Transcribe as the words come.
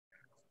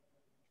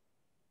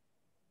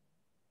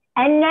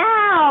And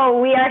now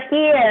we are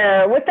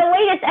here with the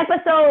latest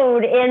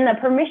episode in the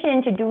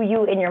Permission to Do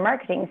You in Your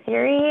Marketing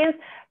series,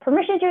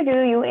 Permission to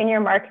Do You in Your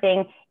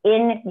Marketing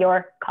in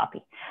Your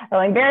Copy. So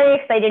I'm very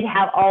excited to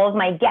have all of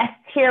my guests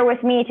here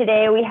with me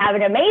today. We have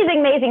an amazing,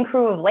 amazing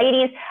crew of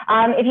ladies.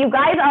 If you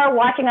guys are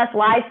watching us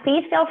live,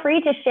 please feel free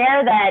to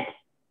share that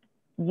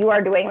you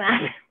are doing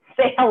that.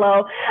 Say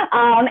hello.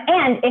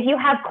 And if you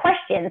have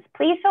questions,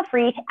 please feel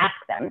free to ask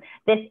them.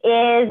 This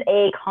is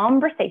a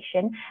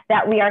conversation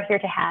that we are here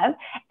to have,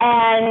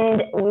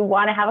 and we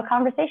want to have a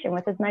conversation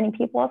with as many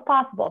people as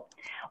possible.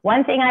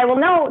 One thing I will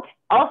note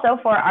also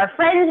for our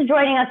friends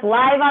joining us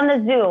live on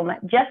the Zoom,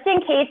 just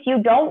in case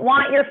you don't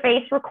want your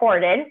face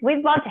recorded,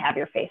 we'd love to have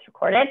your face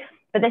recorded,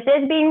 but this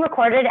is being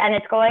recorded and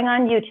it's going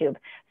on YouTube.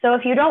 So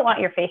if you don't want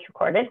your face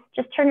recorded,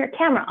 just turn your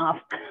camera off.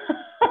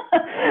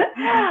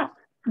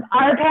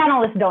 Our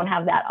panelists don't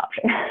have that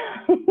option.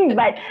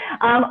 But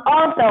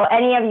also,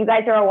 any of you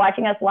guys who are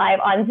watching us live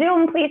on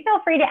Zoom, please feel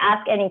free to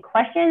ask any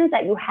questions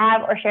that you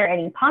have or share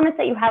any comments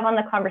that you have on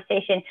the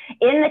conversation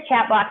in the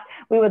chat box.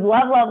 We would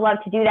love, love, love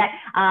to do that.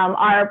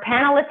 Our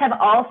panelists have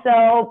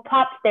also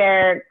popped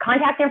their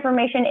contact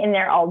information in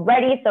there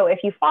already. So if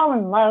you fall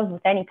in love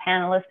with any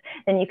panelist,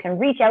 then you can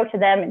reach out to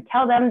them and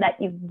tell them that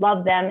you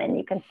love them, and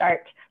you can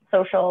start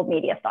social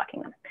media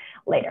stalking them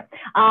later.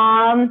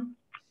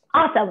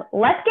 Awesome.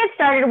 Let's get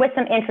started with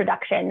some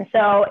introductions.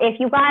 So if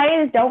you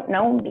guys don't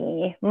know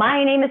me,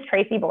 my name is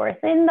Tracy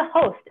Borison, the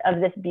host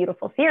of this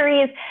beautiful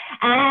series,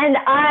 and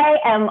I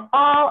am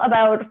all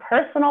about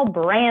personal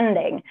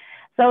branding.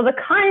 So the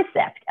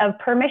concept of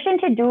Permission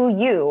to Do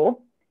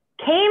You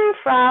came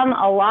from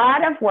a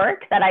lot of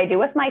work that I do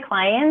with my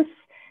clients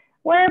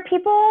where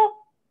people,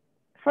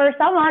 for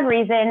some odd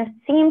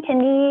reason, seem to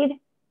need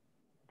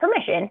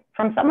permission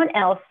from someone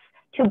else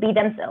to be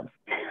themselves.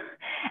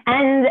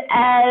 And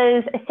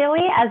as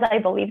silly as I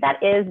believe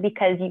that is,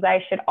 because you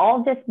guys should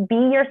all just be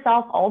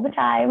yourself all the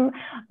time,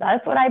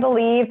 that's what I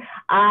believe.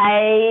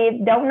 I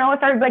don't know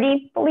if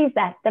everybody believes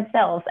that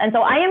themselves. And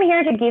so I am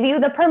here to give you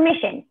the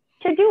permission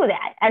to do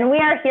that. And we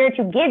are here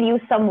to give you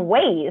some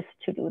ways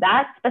to do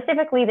that,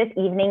 specifically this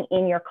evening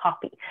in your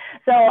copy.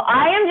 So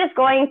I am just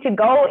going to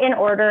go in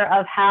order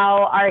of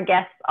how our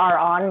guests are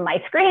on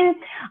my screen,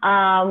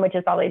 which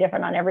is probably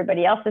different on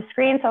everybody else's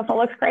screen. So if it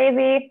looks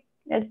crazy,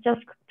 it's just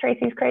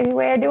Tracy's crazy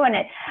way of doing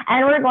it.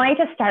 And we're going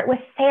to start with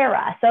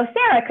Sarah. So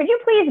Sarah, could you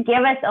please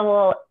give us a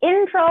little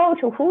intro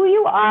to who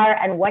you are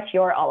and what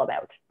you're all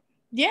about?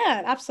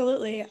 Yeah,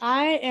 absolutely.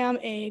 I am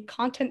a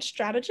content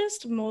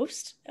strategist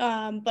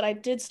but I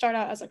did start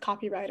out as a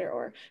copywriter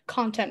or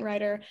content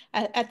writer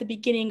at the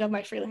beginning of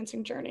my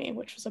freelancing journey,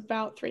 which was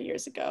about 3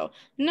 years ago.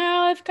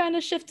 Now I've kind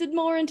of shifted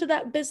more into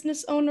that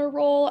business owner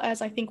role,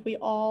 as I think we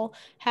all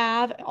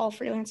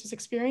freelancers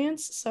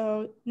experience.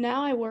 So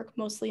now I work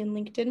mostly in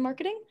LinkedIn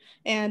marketing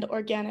and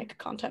organic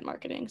content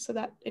marketing. So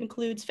that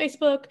includes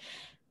Facebook,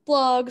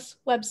 blogs,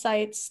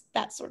 websites,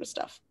 that sort of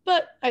stuff.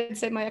 But I'd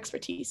say my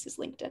expertise is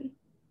LinkedIn.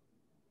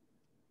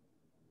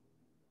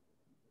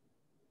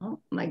 Oh,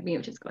 my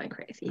mute is going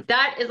crazy.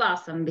 That is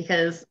awesome,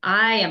 because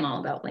I am all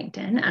about LinkedIn,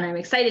 and I'm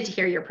excited to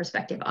hear your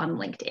perspective on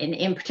LinkedIn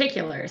in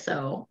particular.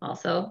 So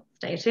also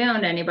stay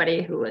tuned,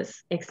 anybody who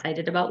is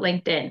excited about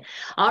LinkedIn.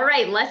 All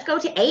right, let's go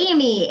to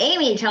Amy.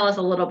 Amy, tell us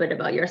a little bit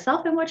about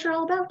yourself and what you're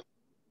all about.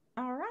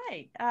 All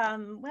right.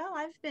 Well,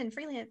 I've been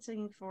freelance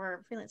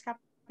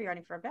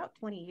copywriting for about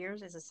 20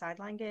 years as a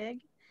sideline gig.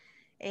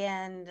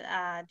 And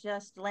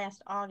just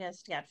last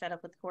August, got fed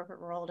up with the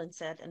corporate world and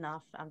said,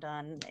 enough, I'm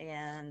done,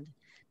 and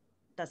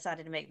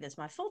decided to make this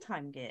my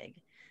full-time gig.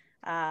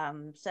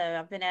 So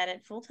I've been at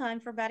it full-time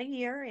for about a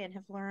year and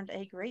have learned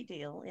a great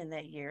deal in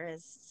that year,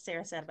 as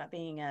Sarah said, about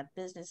being a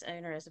business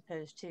owner as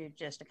opposed to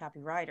just a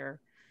copywriter.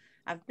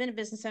 I've been a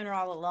business owner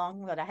all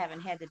along, but I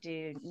haven't had to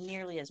do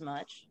nearly as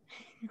much.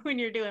 When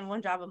you're doing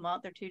one job a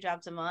month or 2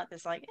 jobs a month,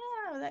 it's like,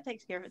 oh, that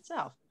takes care of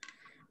itself.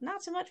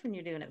 Not so much when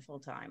you're doing it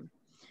full-time.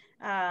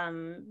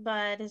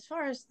 But as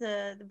far as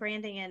the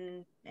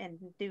branding and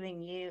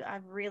doing you, I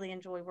really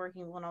enjoy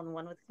working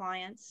one-on-one with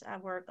clients. I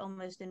work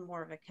almost in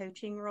more of a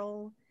coaching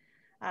role,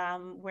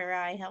 where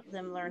I help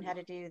them learn how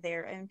to do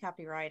their own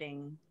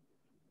copywriting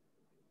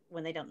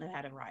when they don't know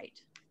how to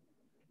write.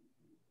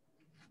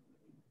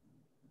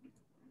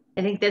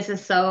 I think this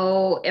is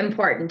so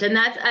important. And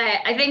that's,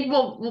 I think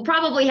we'll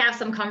probably have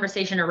some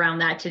conversation around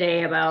that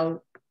today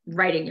about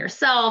writing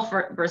yourself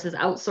versus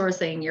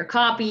outsourcing your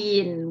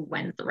copy, and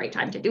when's the right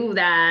time to do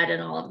that,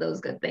 and all of those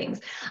good things.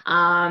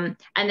 And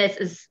this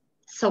is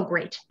so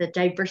great, the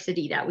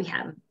diversity that we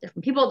have,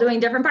 different people doing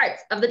different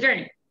parts of the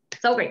journey.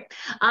 So great.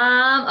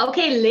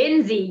 Okay,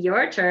 Lindsay,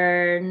 your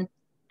turn.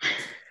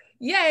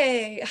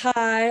 Yay.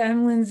 Hi,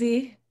 I'm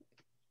Lindsay.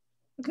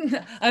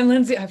 I'm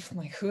Lindsay. I'm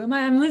like, who am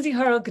I? I'm Lindsay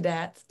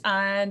Harrell-Gadatz.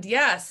 And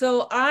yeah,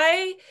 so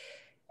I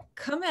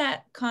come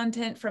at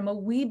content from a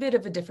wee bit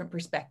of a different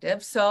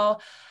perspective. So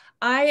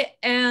I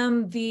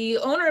am the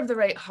owner of The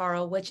Right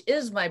Harrell, which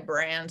is my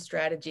brand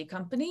strategy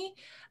company,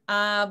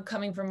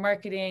 coming from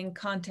marketing,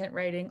 content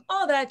writing,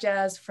 all that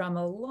jazz from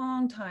a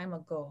long time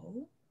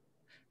ago.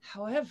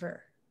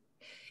 However,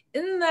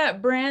 in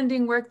that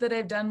branding work that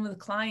I've done with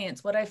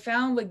clients, what I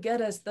found would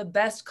get us the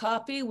best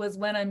copy was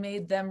when I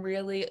made them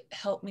really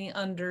help me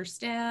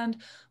understand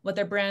what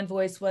their brand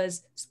voice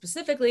was,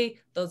 specifically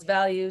those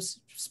values,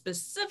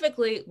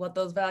 specifically what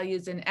those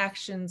values and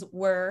actions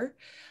were,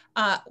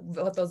 And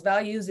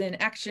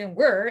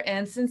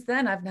since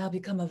then, I've now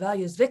become a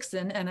values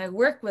vixen, and I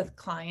work with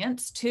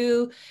clients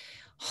to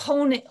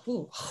hone it. That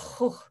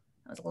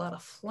was a lot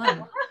of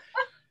phlegm.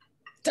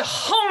 To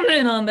hone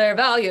in on their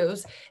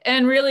values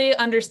and really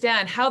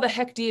understand how the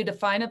heck do you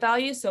define a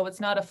value so it's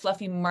not a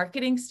fluffy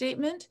marketing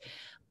statement,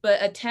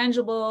 but a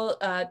tangible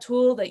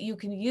tool that you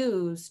can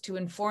use to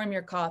inform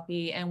your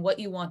copy and what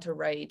you want to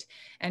write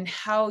and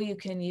how you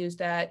can use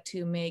that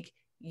to make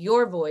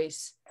your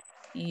voice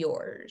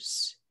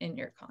yours in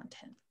your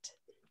content.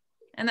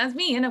 And that's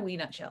me in a wee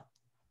nutshell.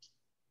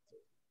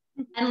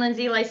 And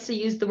Lindsay likes to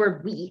use the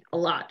word we a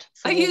lot.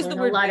 So I use the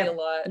word we a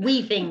lot.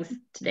 We things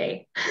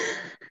today.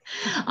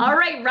 All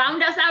right,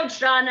 round us out,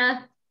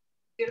 Shauna.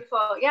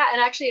 Beautiful. Yeah,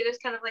 and actually it is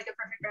kind of like a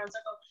perfect round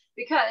circle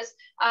because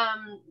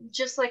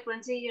just like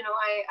Lindsay, you know,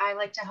 I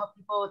like to help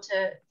people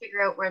to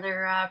figure out where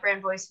their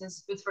brand voice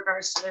is with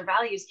regards to their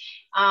values.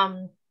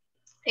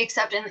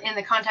 Except in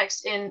the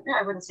context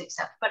I wouldn't say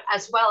except, but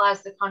as well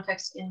as the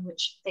context in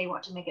which they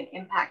want to make an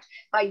impact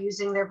by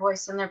using their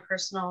voice and their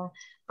personal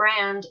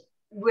brand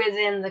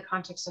within the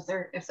context of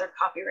if they're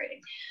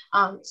copywriting.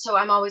 So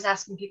I'm always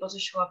asking people to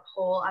show up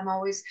whole. I'm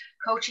always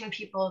coaching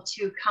people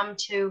to come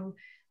to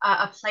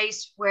a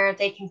place where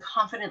they can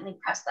confidently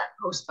press that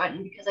post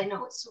button, because I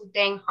know it's so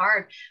dang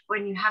hard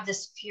when you have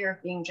this fear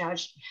of being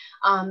judged.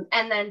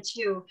 And then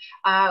two,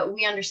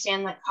 we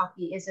understand that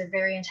copy is a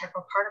very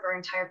integral part of our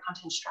entire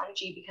content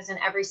strategy, because in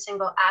every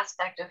single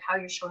aspect of how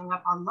you're showing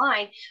up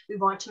online, we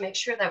want to make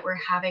sure that we're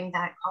having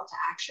that call to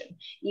action,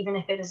 even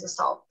if it is a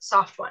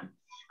soft one.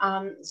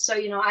 So,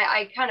 you know,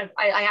 I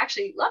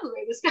actually love the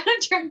way this kind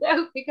of turned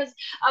out, because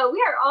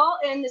we are all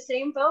in the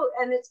same boat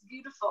and it's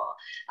beautiful.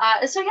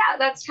 So yeah,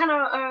 that's kind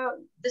of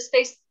the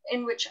space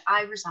in which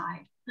I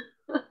reside.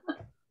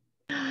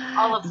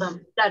 All of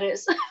them, that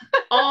is.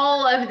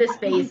 All of the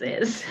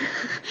spaces.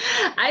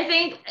 I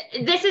think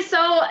this is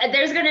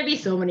there's going to be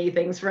so many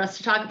things for us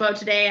to talk about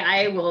today.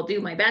 I will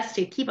do my best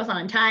to keep us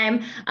on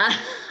time.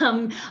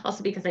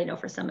 Also because I know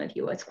for some of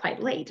you it's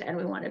quite late and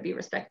we want to be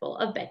respectful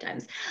of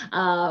bedtimes.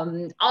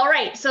 All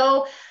right.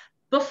 So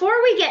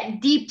before we get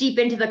deep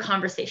into the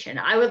conversation,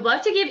 I would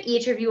love to give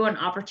each of you an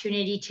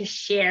opportunity to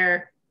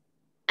share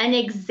an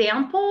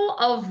example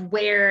of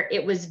where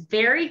it was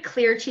very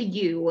clear to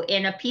you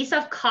in a piece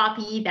of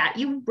copy that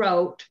you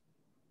wrote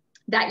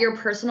that your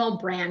personal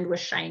brand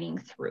was shining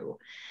through.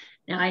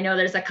 Now, I know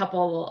there's a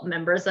couple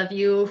members of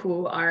you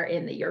who are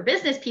in the Your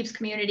Business Peeps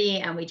community,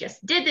 and we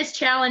just did this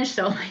challenge,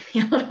 so it might be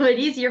a little bit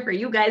easier for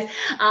you guys.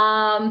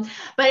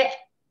 But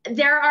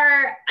there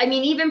are, I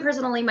mean, even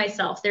personally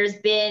myself, there's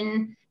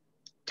been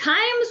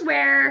times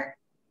where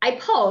I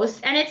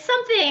post, and it's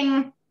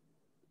something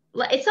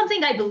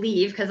I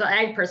believe, because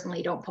I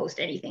personally don't post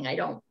anything I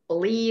don't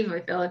believe. I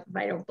feel like if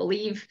I don't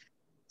believe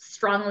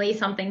strongly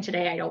something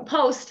today, I don't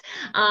post.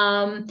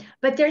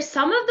 But there's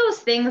some of those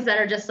things that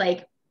are just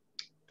like,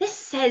 this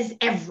says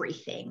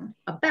everything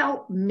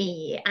about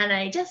me, and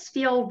I just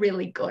feel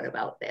really good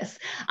about this.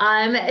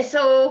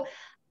 So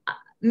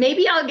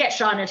maybe I'll get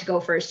Shauna to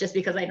go first, just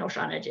because I know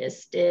Shauna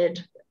just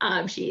did.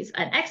 She's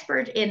an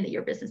expert in the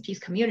Your Business Peeps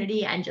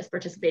community and just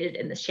participated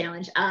in this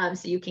challenge.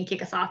 So you can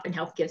kick us off and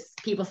help give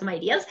people some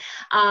ideas.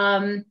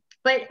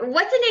 But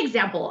what's an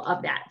example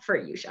of that for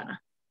you, Shauna?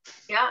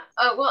 Yeah,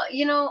 well,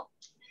 you know,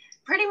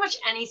 pretty much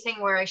anything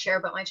where I share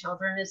about my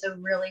children is a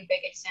really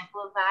big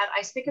example of that.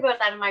 I speak about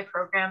that in my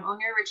program,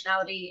 Own Your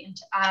Originality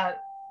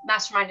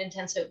Mastermind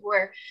Intensive,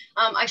 where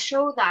I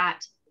show that,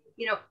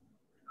 you know,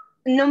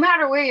 no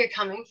matter where you're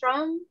coming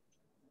from,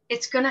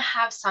 it's going to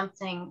have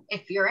something,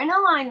 if you're in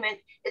alignment,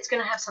 it's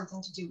going to have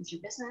something to do with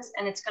your business,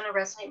 and it's going to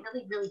resonate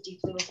really, really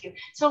deeply with you.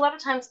 So a lot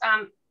of times,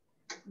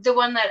 the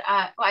one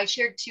that I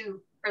shared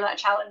too for that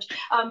challenge,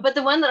 but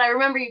the one that I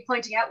remember you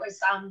pointing out was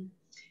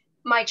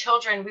my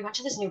children, we went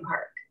to this new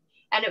park,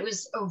 and it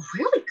was a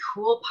really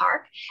cool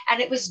park. And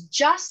it was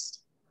just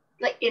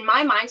like, in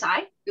my mind's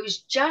eye, it was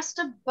just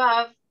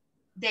above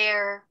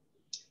their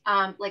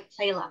like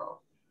play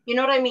level. You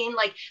know what I mean?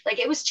 Like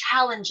it was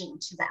challenging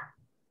to them.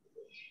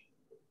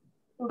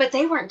 But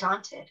they weren't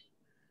daunted,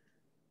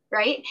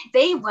 right?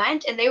 They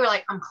went and they were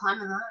like, I'm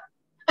climbing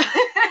up.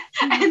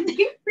 And they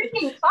freaking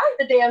climbed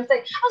the damn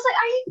thing. I was like,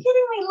 are you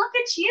kidding me? Look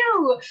at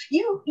you.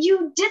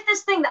 You did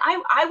this thing that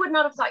I would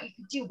not have thought you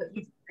could do, but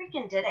you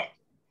freaking did it.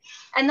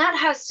 And that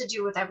has to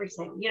do with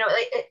everything. You know,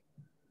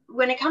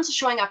 when it comes to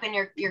showing up in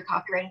your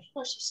copywriting,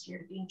 people are so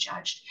scared of being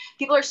judged.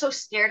 People are so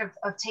scared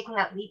of taking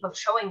that leap of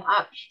showing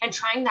up and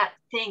trying that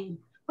thing,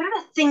 whatever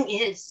that thing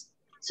is.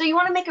 So you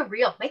want to make a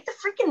reel, make the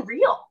freaking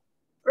reel.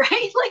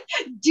 Right? Like,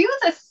 do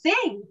the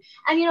thing.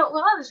 And, you know,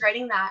 while I was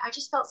writing that, I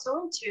just felt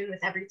so in tune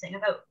with everything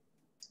about,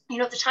 you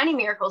know, the tiny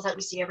miracles that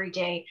we see every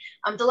day,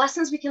 the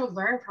lessons we can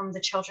learn from the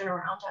children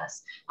around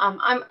us.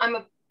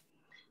 I'm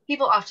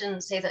people often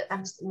say that I'm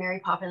just a Mary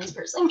Poppins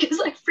person because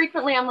like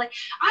frequently I'm like,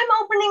 I'm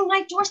opening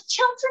my doors,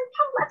 children,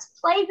 come, let's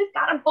play. We've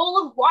got a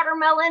bowl of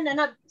watermelon and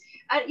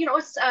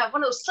it's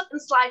one of those slip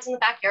and slides in the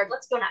backyard.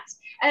 Let's go nuts.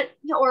 And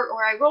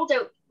or I rolled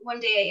out one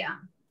day.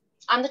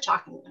 I'm the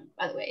talking one,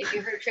 by the way. If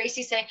you heard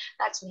Tracy say,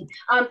 that's me.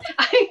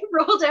 I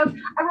rolled out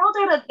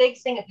a big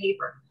thing of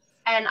paper,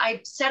 and I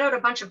set out a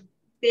bunch of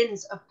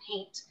bins of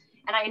paint,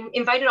 and I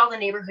invited all the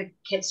neighborhood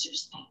kids to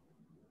just paint.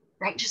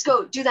 Right, just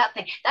go do that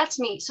thing. That's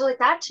me. So like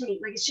that to me,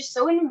 like it's just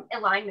so in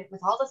alignment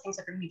with all the things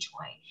that bring me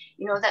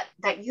joy.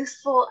 That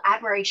youthful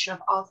admiration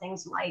of all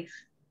things life,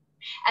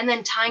 and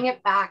then tying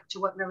it back to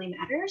what really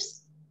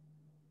matters.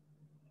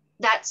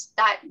 That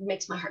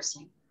makes my heart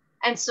sing.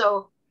 And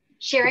so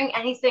sharing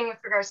anything with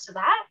regards to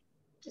that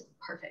is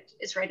perfect.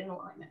 It's right in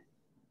alignment.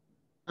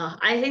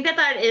 I think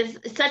that is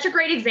such a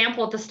great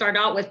example to start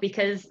out with,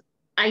 because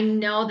I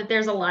know that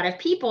there's a lot of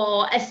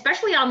people,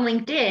 especially on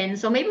LinkedIn.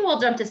 So maybe we'll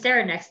jump to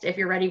Sarah next if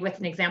you're ready with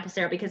an example,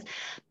 Sarah, because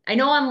I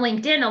know on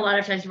LinkedIn, a lot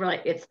of times we're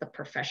like, it's the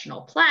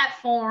professional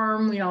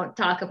platform. We don't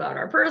talk about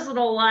our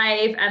personal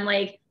life. And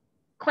like,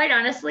 quite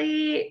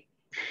honestly,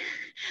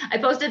 I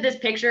posted this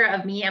picture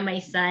of me and my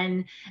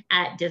son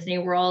at Disney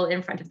World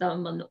in front of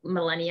the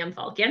Millennium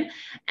Falcon.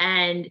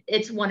 And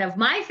it's one of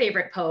my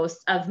favorite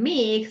posts of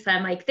me, because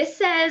I'm like, this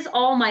says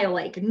all my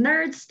like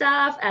nerd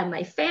stuff and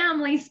my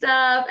family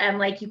stuff. And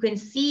like, you can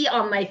see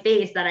on my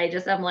face that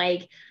I'm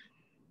like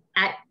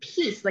at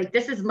peace. Like,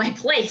 this is my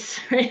place,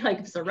 right? Like,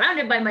 I'm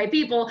surrounded by my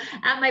people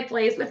at my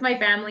place with my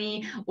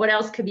family. What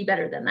else could be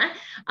better than that?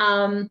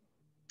 And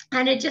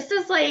it just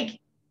is like,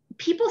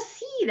 people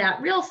see that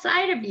real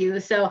side of you.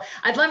 So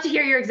I'd love to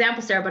hear your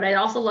example, Sarah, but I'd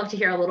also love to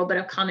hear a little bit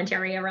of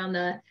commentary around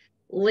the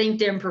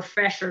LinkedIn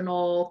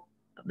professional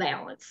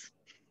balance.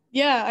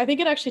 Yeah, I think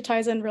it actually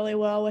ties in really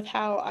well with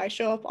how I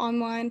show up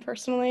online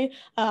personally.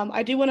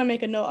 I do want to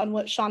make a note on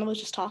what Shauna was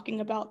just talking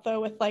about,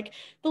 though, with like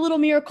the little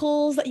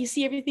miracles that you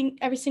see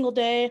every single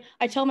day.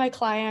 I tell my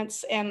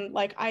clients, and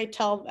like I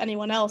tell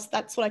anyone else,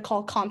 that's what I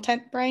call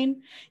content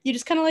brain. You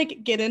just kind of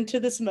like get into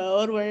this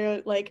mode where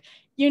you're like,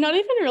 you're not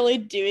even really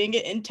doing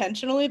it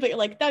intentionally, but you're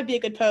like, that'd be a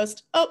good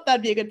post. Oh,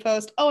 that'd be a good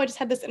post. Oh, I just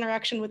had this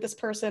interaction with this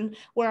person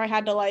where I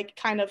had to like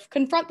kind of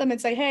confront them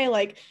and say, hey,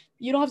 like,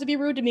 you don't have to be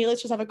rude to me.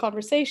 Let's just have a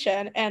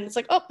conversation. And it's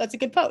like, oh, that's a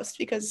good post,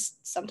 because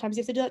sometimes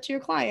you have to do that to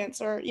your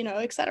clients, or,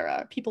 et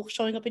cetera. People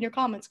showing up in your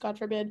comments, God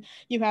forbid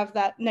you have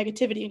that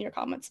negativity in your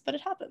comments, but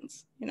it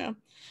happens,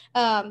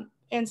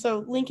 And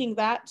so linking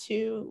that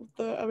to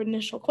the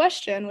initial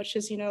question, which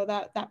is,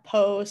 that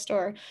post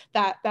or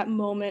that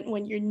moment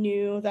when you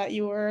knew that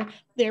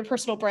their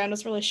personal brand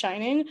was really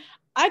shining.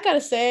 I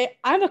gotta say,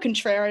 I'm a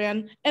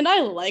contrarian, and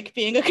I like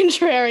being a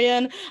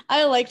contrarian.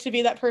 I like to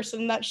be that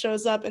person that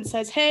shows up and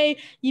says, hey,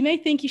 you may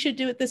think you should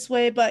do it this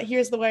way, but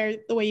here's the way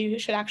you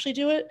should actually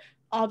do it.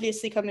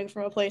 Obviously coming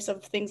from a place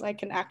of things I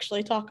can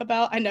actually talk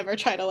about. I never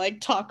try to like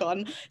talk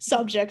on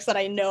subjects that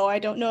I know I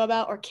don't know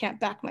about or can't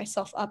back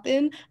myself up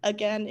in.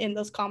 Again, in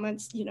those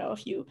comments,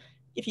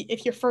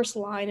 if your first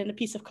line in a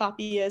piece of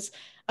copy is,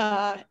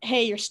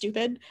 hey, you're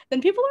stupid,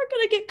 then people are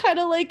going to get kind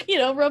of like,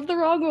 rubbed the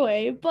wrong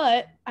way.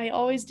 But I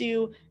always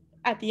do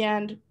at the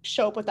end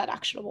show up with that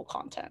actionable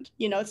content.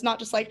 It's not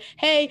just like,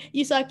 hey,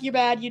 you suck, you're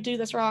bad, you do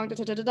this wrong,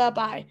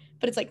 bye.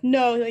 But it's like,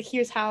 no, like,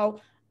 here's how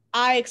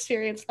I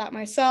experienced that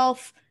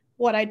myself,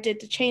 what I did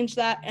to change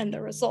that, and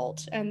the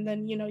result. And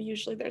then,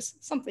 usually there's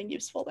something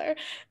useful there.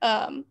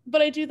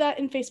 But I do that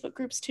in Facebook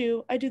groups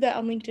too. I do that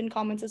on LinkedIn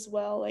comments as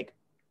well. Like,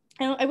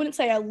 I wouldn't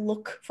say I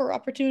look for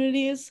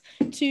opportunities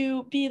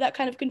to be that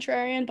kind of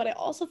contrarian, but I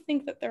also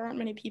think that there aren't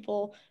many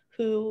people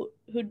who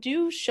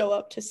do show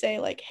up to say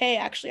like, hey,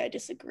 actually, I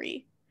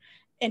disagree,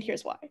 and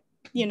here's why.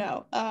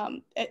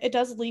 It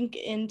does link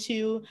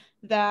into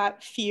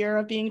that fear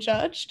of being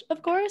judged,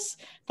 of course,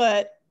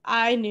 but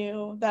I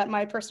knew that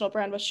my personal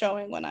brand was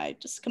showing when I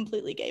just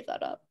completely gave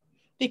that up.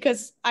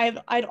 Because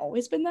I'd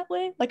always been that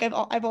way. Like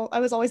I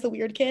was always the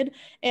weird kid,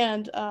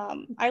 and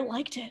I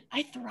liked it.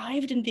 I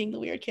thrived in being the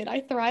weird kid. I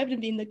thrived in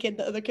being the kid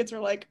that other kids were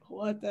like,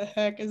 "What the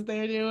heck is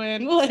they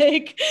doing?"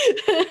 Like,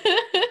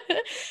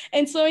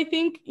 and so I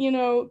think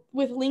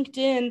with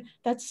LinkedIn,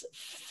 that's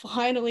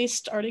finally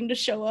starting to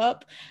show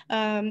up.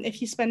 If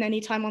you spend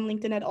any time on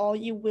LinkedIn at all,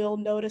 you will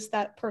notice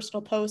that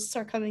personal posts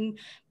are coming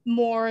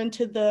more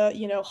into the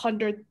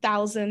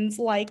 100,000s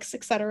likes,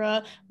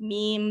 etc.,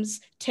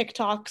 memes,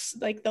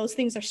 TikToks, like those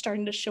things are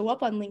starting to show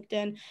up on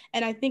LinkedIn.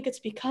 And I think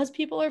it's because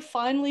people are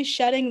finally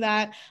shedding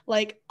that,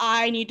 like,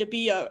 I need to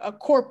be a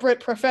corporate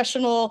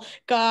professional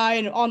guy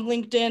and on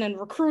LinkedIn and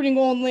recruiting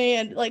only,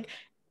 and like,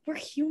 we're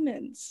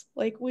humans.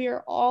 Like, we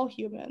are all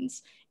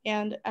humans.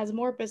 And as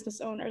more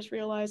business owners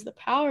realize the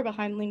power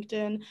behind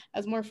LinkedIn,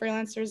 as more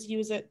freelancers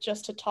use it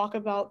just to talk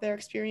about their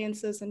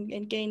experiences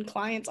and gain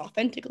clients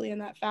authentically in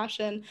that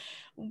fashion,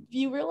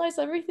 you realize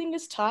everything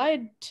is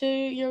tied to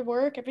your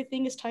work.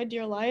 Everything is tied to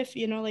your life.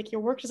 Like,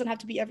 your work doesn't have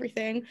to be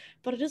everything,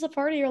 but it is a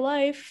part of your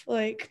life.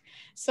 Like,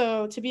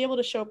 so to be able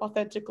to show up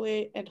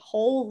authentically and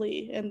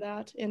wholly in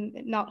that,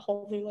 and not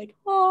wholly like,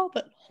 oh,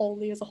 but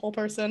wholly as a whole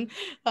person,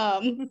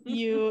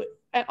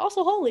 and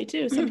also holy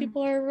too. Some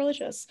people are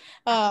religious.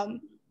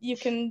 You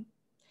can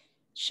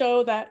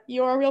show that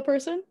you're a real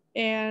person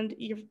and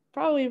you're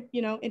probably,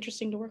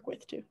 interesting to work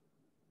with too.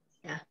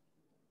 Yeah.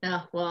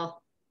 Yeah.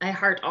 Well, I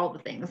heart all the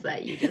things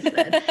that you just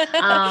said.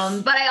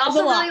 But I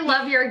also really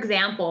love your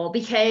example,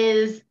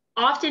 because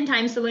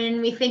oftentimes, so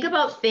when we think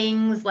about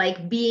things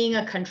like being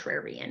a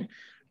contrarian,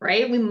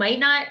 right? We might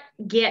not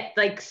get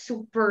like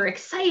super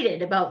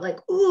excited about like,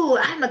 ooh,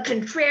 I'm a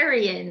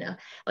contrarian.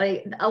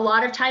 Like a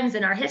lot of times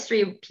in our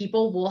history,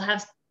 people will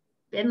have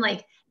been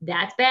like,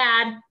 that's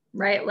bad,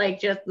 right? Like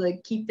just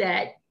like keep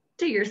that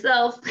to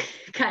yourself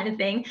kind of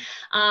thing.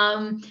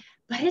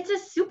 But it's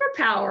a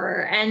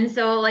superpower. And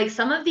so like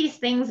some of these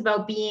things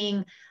about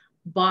being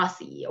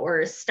bossy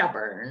or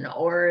stubborn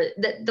or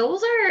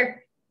those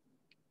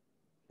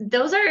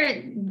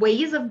are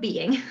ways of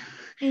being.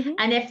 Mm-hmm.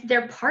 And if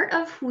they're part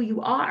of who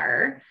you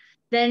are,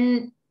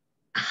 then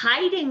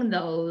hiding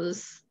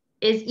those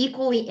is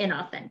equally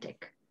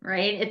inauthentic,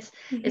 right?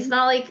 It's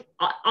not like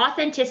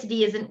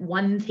authenticity isn't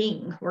one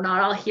thing. We're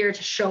not all here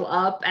to show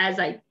up as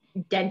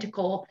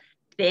identical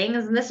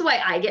things. And this is why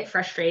I get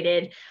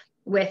frustrated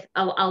with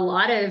a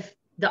lot of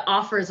the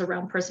offers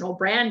around personal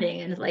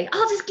branding. And it's like,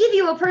 I'll just give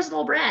you a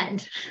personal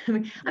brand.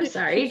 I'm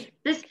sorry,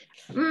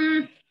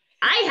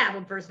 I have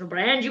a personal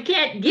brand. You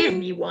can't give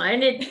me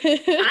one.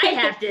 I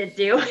have to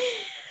do.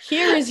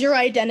 Here is your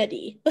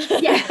identity.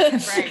 Yeah,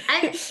 right.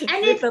 And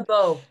it's a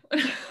bow.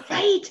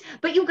 Right.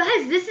 But you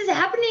guys, this is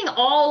happening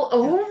all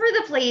over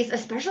the place,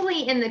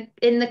 especially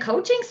in the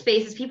coaching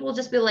spaces. People will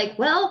just be like,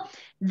 well,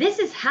 this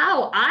is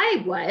how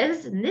I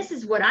was, and this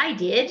is what I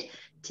did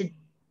to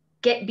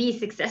be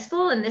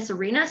successful in this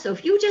arena. So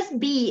if you just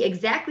be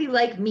exactly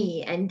like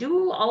me and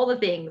do all the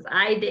things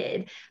I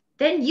did,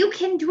 then you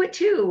can do it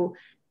too.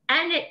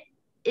 And it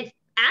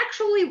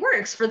actually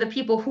works for the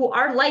people who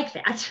are like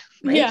that,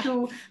 right? Yeah.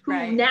 Who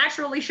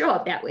naturally show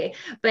up that way.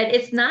 But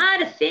it's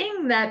not a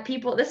thing that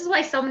this is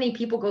why so many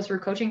people go through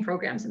coaching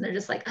programs and they're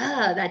just like,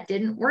 that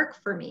didn't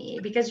work for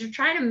me, because you're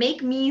trying to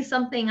make me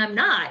something I'm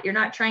not. You're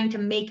not trying to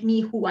make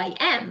me who I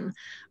am,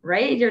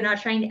 right? You're not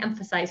trying to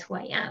emphasize who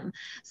I am.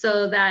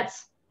 So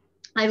that's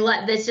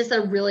just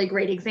a really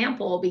great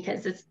example,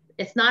 because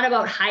it's not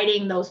about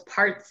hiding those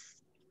parts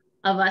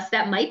of us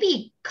that might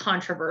be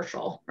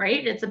controversial,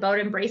 right? It's about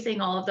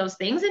embracing all of those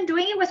things and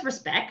doing it with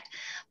respect,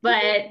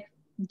 but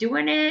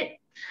doing it,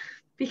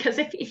 because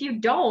if you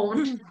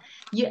don't,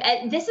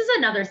 this is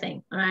another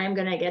thing, and I'm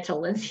going to get to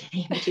Lindsay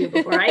and Amy too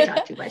before I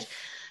talk too much,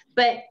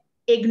 but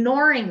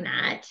ignoring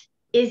that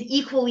is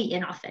equally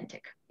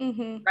inauthentic,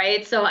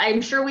 right? So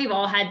I'm sure we've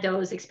all had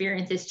those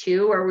experiences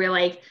too, where we're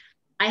like,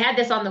 I had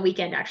this on the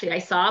weekend, actually. I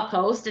saw a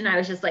post and I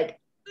was just like,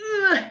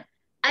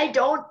 I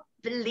don't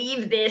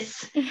believe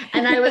this.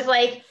 And I was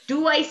like,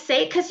 do I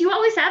say, because you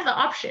always have the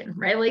option,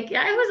 right? Like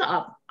I was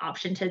an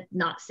option to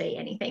not say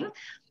anything.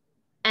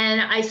 And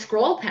I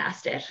scrolled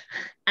past it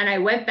and I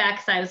went back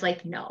because I was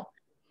like, no,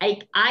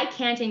 I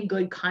can't in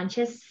good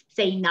conscience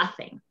say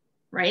nothing,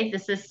 right?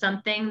 This is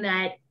something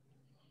that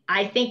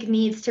I think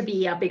needs to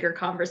be a bigger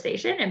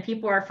conversation, and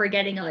people are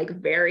forgetting a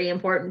very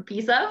important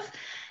piece of.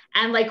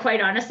 And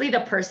quite honestly,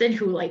 the person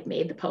who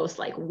made the post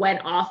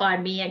went off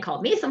on me and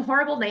called me some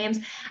horrible names.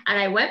 And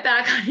I went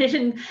back on it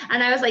and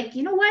I was like,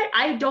 you know what?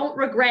 I don't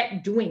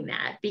regret doing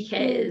that,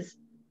 because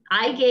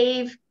I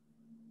gave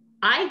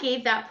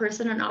that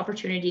person an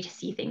opportunity to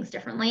see things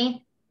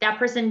differently. That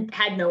person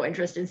had no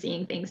interest in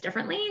seeing things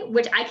differently,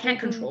 which I can't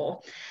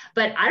control.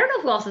 But I don't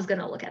know who else is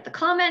going to look at the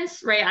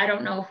comments, right? I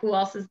don't know who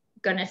else is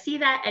going to see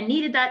that and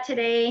needed that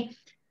today.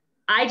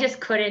 I just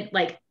couldn't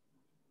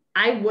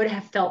I would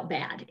have felt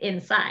bad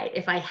inside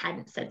if I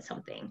hadn't said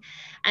something.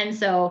 And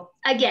so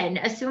again,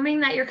 assuming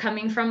that you're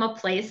coming from a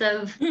place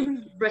of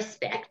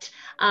respect,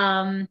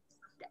 I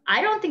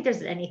don't think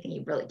there's anything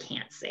you really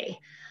can't say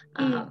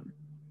if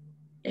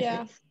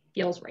it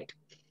feels right.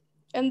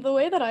 And the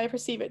way that I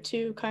perceive it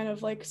too, kind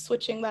of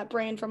switching that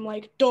brain from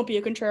don't be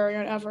a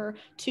contrarian ever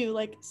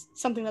to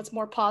something that's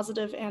more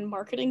positive and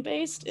marketing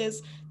based,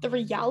 is the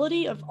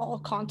reality of all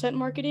content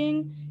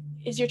marketing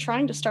is you're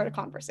trying to start a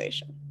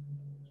conversation.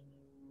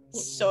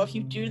 So if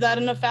you do that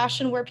in a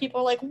fashion where people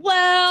are like,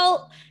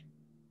 well,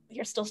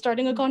 you're still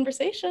starting a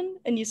conversation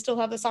and you still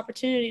have this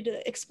opportunity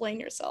to explain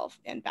yourself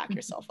and back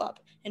yourself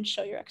up and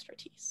show your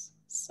expertise.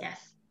 So.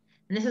 Yes.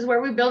 And this is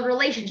where we build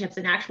relationships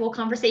and actual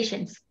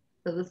conversations.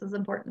 So this is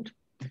important.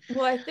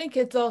 Well, I think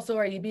it's also,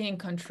 are you being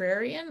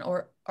contrarian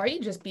or are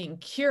you just being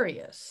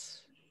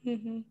curious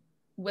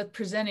with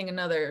presenting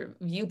another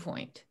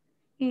viewpoint?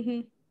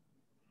 And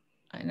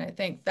I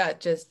think that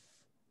just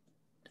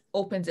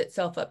opens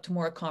itself up to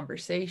more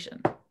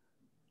conversation.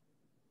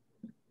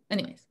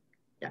 Anyways,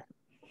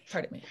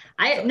 pardon me.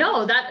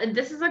 No,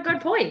 this is a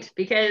good point,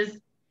 because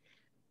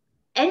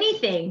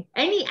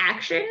any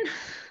action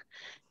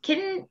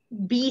can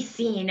be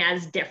seen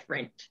as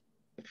different.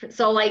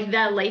 So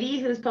the lady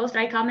whose post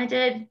I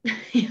commented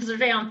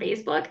yesterday on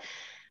Facebook,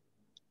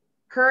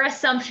 her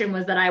assumption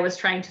was that I was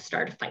trying to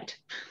start a fight.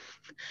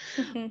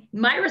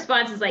 My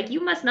response is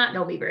you must not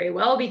know me very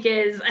well,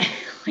 because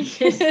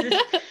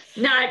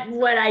not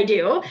what I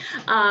do.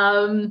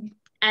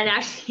 And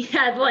actually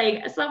had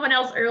like someone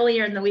else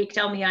earlier in the week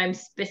tell me I'm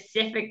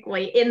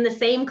specifically in the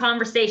same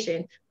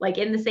conversation, like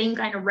in the same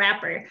kind of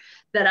wrapper,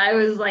 that I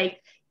was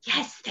like,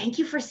 yes, thank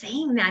you for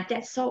saying that.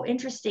 That's so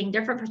interesting,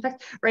 different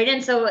perspective, right?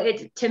 And so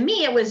to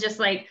me, it was just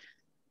like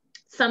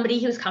somebody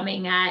who's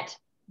coming at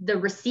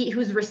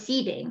who's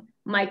receiving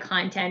my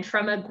content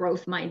from a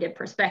growth-minded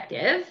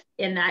perspective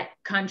in that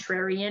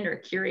contrarian or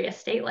curious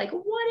state, like,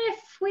 what if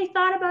we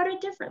thought about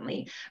it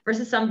differently,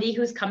 versus somebody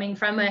who's coming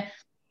from a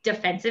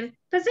defensive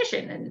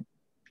position, and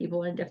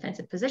people in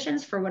defensive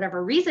positions for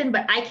whatever reason,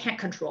 but I can't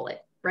control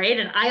it, right?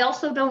 And I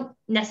also don't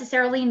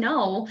necessarily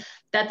know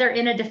that they're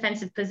in a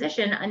defensive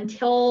position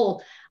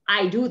until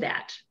I do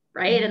that,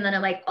 right? And then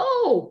I'm like,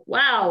 oh,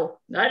 wow,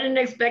 I didn't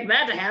expect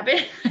that to happen.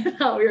 I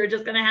thought we were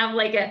just going to have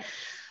like a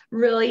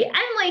really,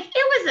 I'm like,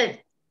 it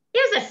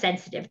was a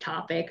sensitive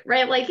topic,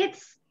 right? Like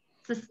it's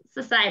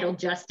societal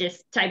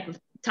justice type of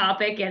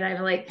topic. And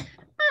I'm like,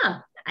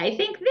 I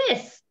think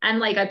this. And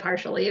like, I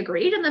partially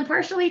agreed and then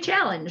partially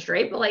challenged,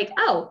 right? But like,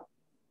 oh,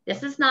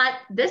 this was not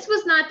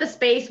the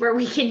space where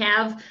we can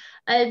have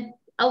a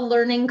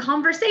learning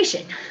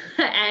conversation.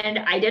 And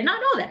I did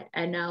not know that.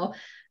 And now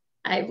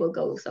I will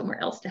go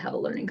somewhere else to have a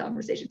learning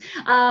conversation.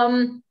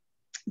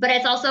 But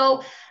it's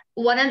also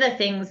one of the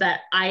things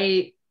that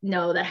I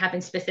know that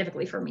happened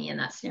specifically for me in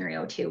that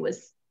scenario too,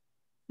 was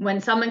when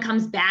someone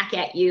comes back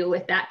at you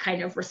with that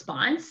kind of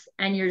response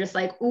and you're just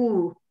like,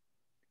 ooh,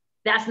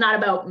 that's not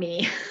about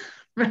me,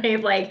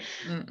 right? Like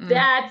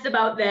that's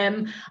about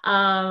them.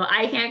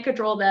 I can't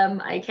control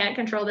them. I can't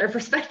control their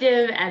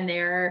perspective and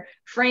their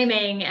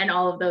framing and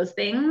all of those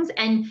things.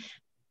 And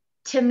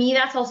to me,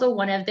 that's also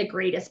one of the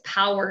greatest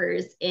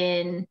powers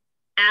in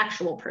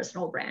actual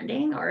personal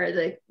branding,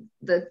 or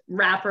the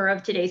wrapper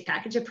of today's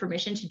package of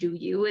permission to do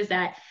you, is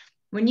that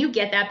when you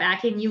get that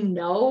back and you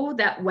know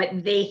that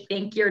what they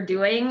think you're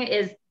doing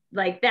is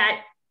like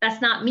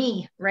that's not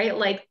me, right?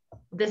 Like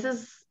this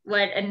is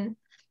what, and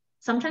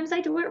sometimes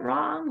I do it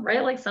wrong,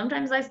 right? Like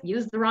sometimes I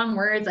use the wrong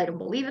words. I don't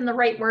believe in the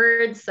right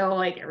words. So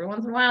like every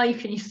once in a while you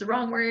can use the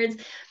wrong words.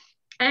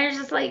 And it's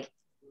just like,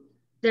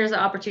 there's an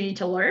opportunity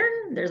to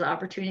learn. There's an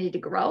opportunity to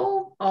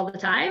grow all the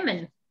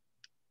time,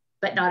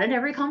 but not in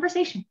every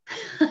conversation.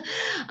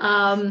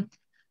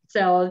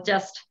 So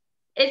just,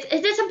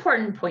 it's an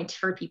important point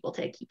for people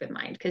to keep in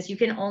mind, because you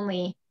can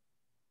only,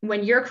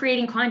 when you're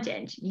creating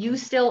content, you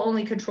still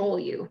only control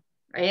you,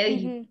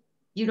 right?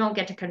 You don't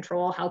get to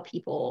control how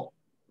people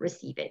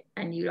receive it,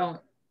 and you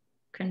don't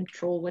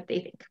control what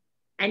they think,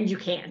 and you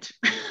can't.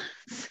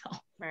 So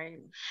Right.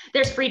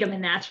 there's freedom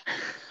in that.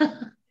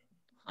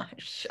 Oh,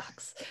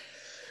 shucks.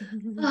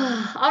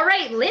 All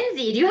right,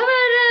 Lindsay, do you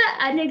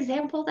have an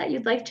example that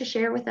you'd like to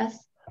share with us?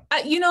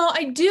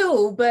 I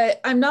do,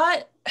 but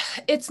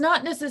it's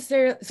not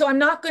necessarily, so I'm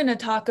not going to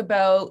talk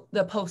about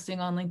the posting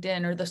on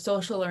LinkedIn or the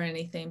social or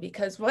anything,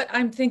 because what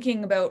I'm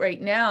thinking about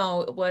right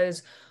now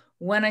was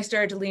when I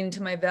started to lean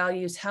into my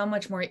values, how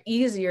much more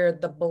easier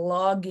the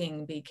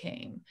blogging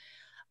became.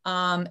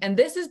 And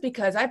this is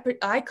because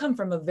I come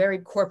from a very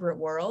corporate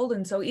world.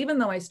 And so even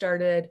though I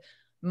started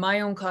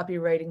my own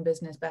copywriting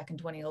business back in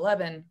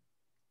 2011,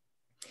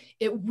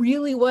 it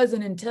really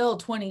wasn't until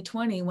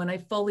 2020 when I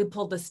fully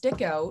pulled the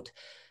stick out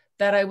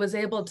that I was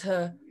able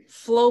to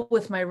flow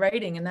with my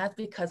writing. And that's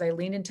because I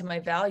leaned into my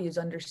values,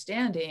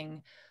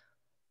 understanding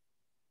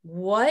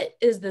what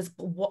is this,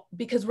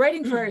 because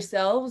writing for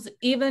ourselves,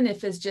 even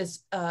if it's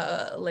just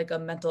like a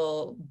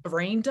mental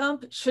brain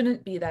dump,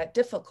 shouldn't be that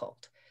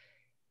difficult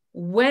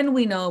when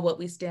we know what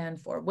we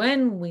stand for,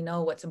 when we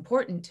know what's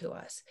important to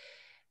us.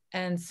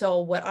 And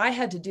so what I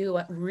had to do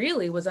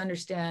really was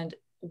understand,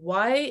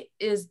 why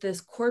is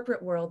this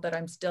corporate world that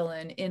I'm still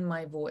in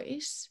my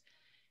voice?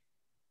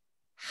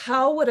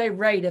 How would I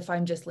write if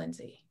I'm just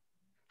Lindsay?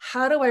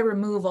 How do I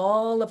remove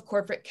all of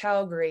corporate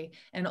Calgary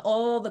and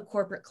all the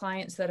corporate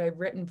clients that I've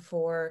written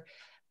for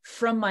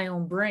from my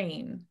own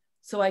brain,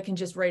 so I can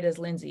just write as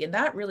Lindsay? And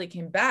that really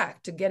came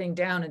back to getting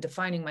down and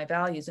defining my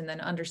values, and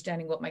then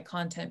understanding what my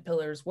content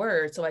pillars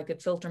were, so I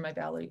could filter my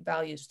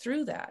values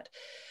through that.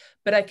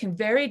 But I can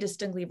very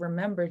distinctly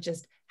remember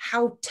just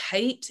how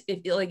tight,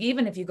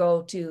 even if you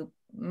go to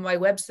my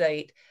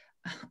website,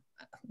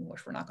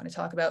 which we're not going to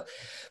talk about,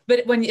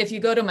 but if you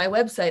go to my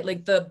website,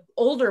 like the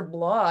older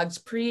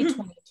blogs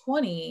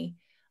pre-2020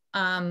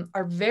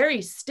 are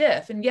very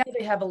stiff. And yeah,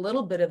 they have a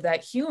little bit of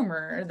that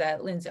humor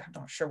that Lindsay, I'm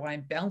not sure why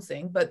I'm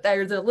bouncing, but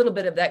there's a little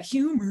bit of that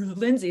humor,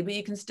 Lindsay, but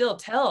you can still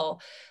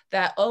tell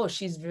that, oh,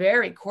 she's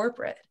very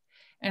corporate.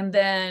 And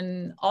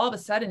then all of a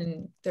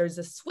sudden there's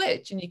a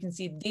switch, and you can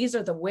see these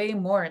are the way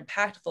more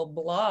impactful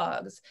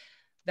blogs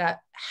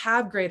that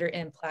have greater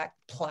impact,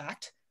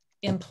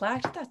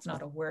 that's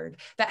not a word,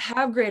 that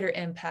have greater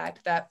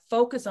impact, that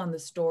focus on the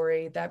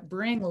story, that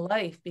bring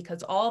life,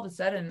 because all of a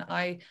sudden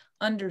I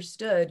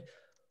understood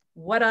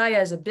what I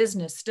as a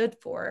business stood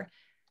for,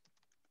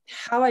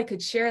 how I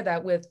could share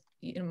that with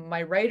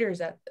my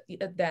writers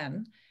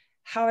then,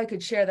 how I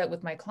could share that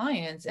with my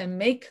clients and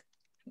make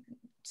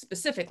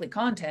specifically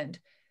content,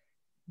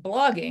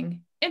 blogging,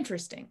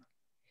 interesting.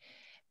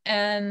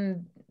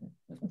 And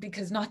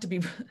because not to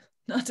be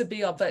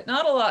all, but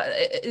not a lot,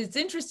 it's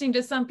interesting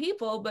to some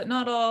people, but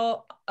not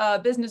all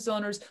business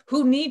owners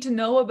who need to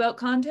know about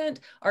content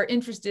are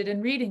interested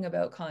in reading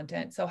about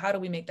content. So how do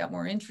we make that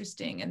more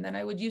interesting? And then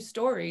I would use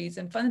stories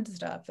and fun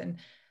stuff. And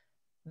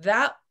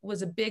that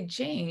was a big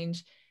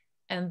change.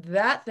 And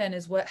that then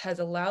is what has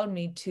allowed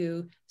me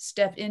to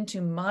step into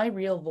my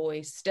real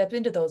voice, step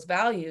into those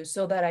values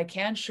so that I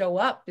can show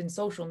up in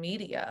social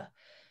media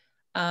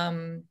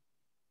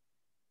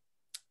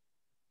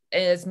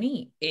as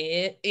me.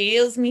 It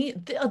is me.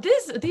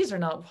 These are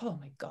not, oh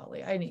my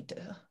golly,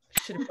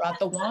 should have brought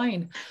the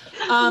wine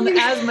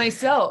as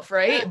myself,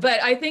 right?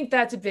 But I think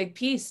that's a big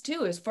piece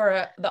too, is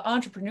for the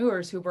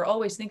entrepreneurs who were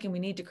always thinking we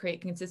need to create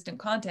consistent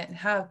content and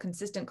have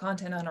consistent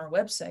content on our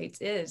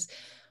websites, is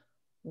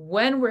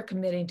when we're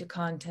committing to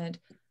content,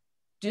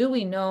 do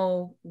we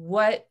know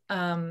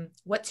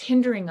what's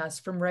hindering us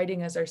from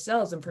writing as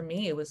ourselves? And for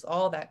me, it was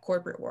all that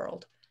corporate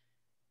world.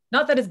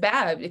 Not that it's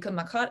bad, because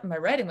my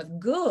writing was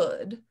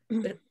good,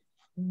 but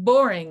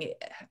boring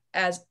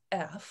as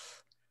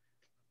F.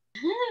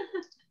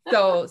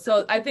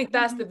 So I think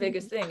that's the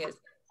biggest thing, is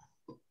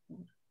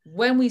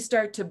when we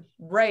start to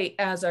write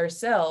as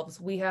ourselves,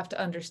 we have to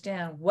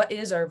understand what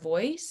is our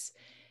voice.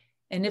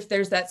 And if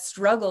there's that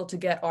struggle to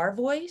get our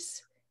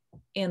voice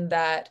in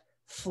that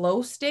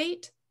flow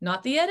state,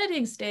 not the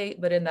editing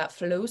state, but in that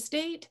flow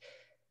state,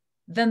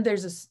 then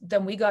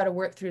we got to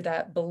work through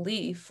that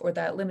belief, or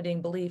that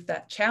limiting belief,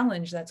 that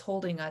challenge that's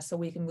holding us, so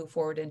we can move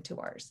forward into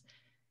ours.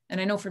 And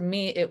I know for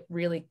me, it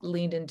really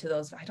leaned into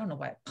those, I don't know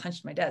why I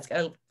punched my desk,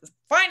 I was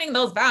finding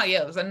those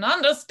values and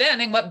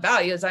understanding what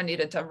values I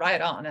needed to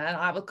write on. And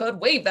I could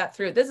wave that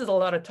through. This is a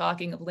lot of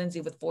talking of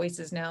Lindsay with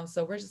voices now.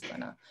 So we're just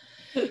gonna,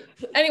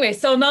 anyway,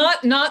 so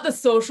not the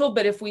social,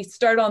 but if we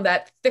start on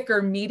that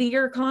thicker,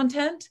 meatier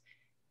content,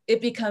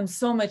 it becomes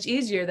so much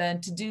easier then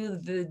to do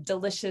the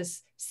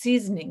delicious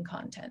seasoning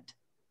content.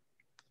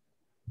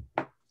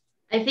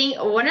 I think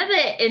one of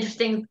the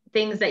interesting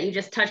things that you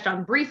just touched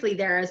on briefly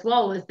there as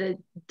well was the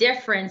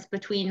difference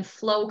between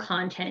flow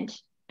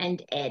content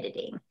and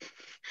editing.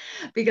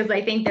 Because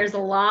I think there's a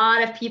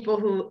lot of people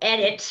who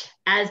edit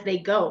as they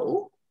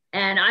go.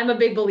 And I'm a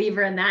big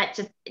believer in that.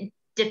 Just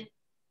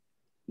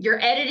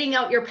you're editing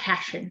out your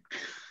passion.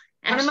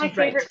 One of my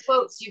favorite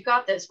quotes, you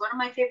got this, one of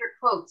my favorite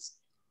quotes,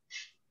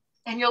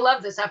 and you'll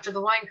love this after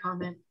the wine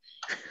comment.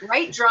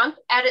 Write drunk,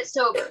 edit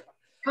sober.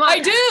 Come on. I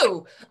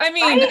do. I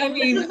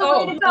mean,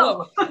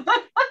 oh.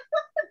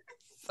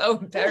 So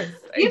embarrassing.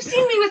 You've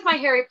seen me with my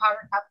Harry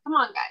Potter cup. Come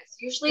on, guys.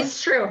 Usually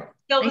it's true.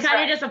 I'm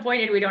kind of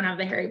disappointed we don't have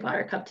the Harry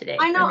Potter cup today.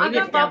 I know. I'm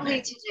not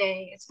bubbly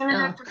today. It's going to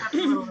have to happen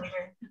a little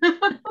later.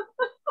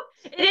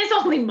 It is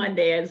only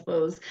Monday, I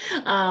suppose.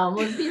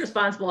 Let's be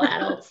responsible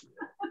adults.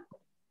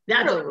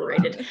 That's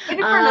overrated.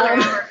 Maybe for another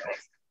hour,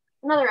 guys.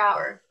 Another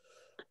hour.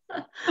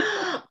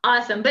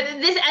 Awesome. But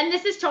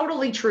this is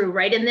totally true,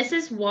 right? And this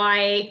is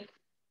why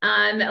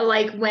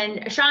like when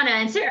Shauna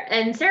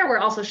and Sarah were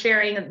also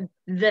sharing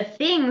the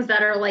things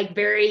that are like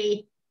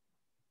very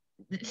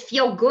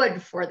feel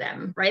good for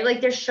them, right?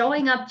 Like they're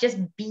showing up just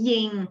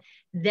being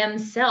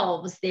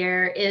themselves.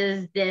 There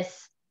is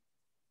this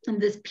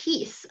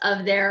piece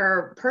of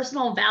their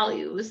personal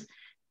values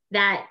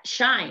that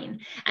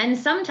shine. And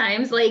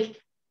sometimes like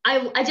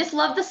I just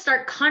love the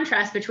stark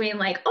contrast between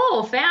like,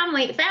 oh,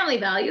 family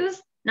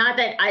values. Not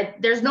that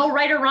there's no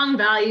right or wrong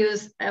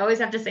values. I always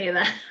have to say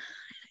that.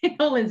 I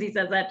know Lindsay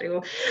says that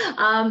too.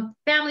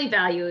 Family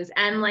values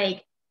and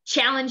like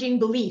challenging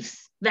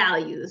beliefs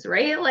values,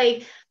 right?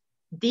 Like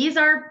these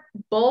are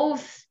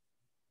both,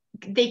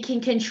 they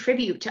can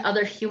contribute to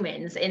other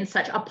humans in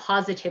such a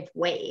positive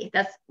way.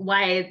 That's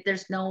why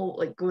there's no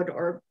like good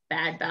or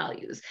bad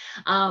values.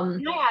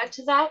 Can I add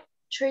to that,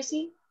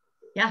 Tracy?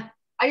 Yeah.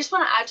 I just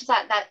want to add to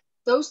that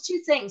those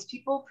two things,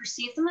 people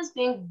perceive them as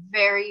being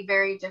very,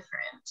 very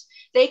different.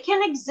 They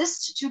can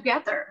exist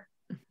together.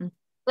 Mm-hmm.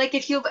 Like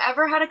if you've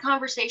ever had a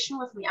conversation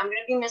with me, I'm going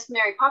to be Miss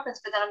Mary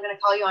Poppins, but then I'm going to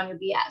call you on your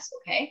BS.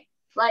 Okay.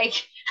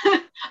 Like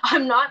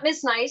I'm not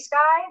Miss Nice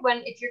Guy.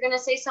 If you're going to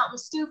say something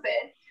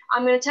stupid,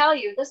 I'm going to tell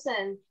you,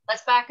 listen,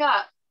 let's back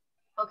up.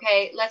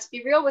 Okay. Let's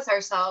be real with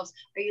ourselves.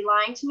 Are you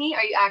lying to me?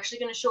 Are you actually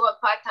going to show up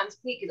 5 times a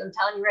week? Because I'm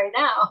telling you right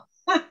now.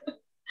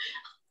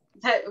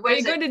 Are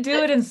you going to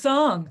do it in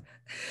song?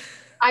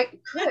 I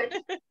could.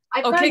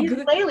 I've got a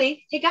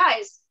ukulele. Hey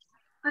guys,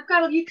 I've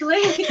got a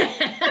ukulele. You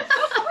guys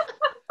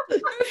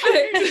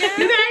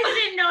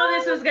didn't know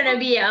this was going to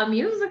be a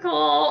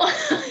musical.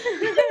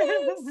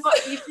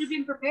 You should have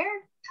been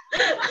prepared.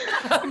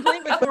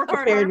 Complete with 4-part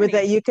prepared with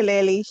that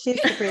ukulele.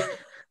 She's prepared.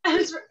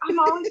 I'm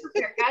always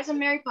prepared, guys. I'm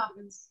Mary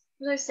Poppins.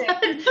 What did I say?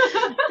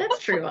 That's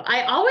true.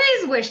 I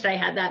always wished I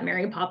had that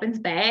Mary Poppins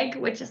bag,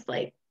 which is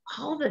like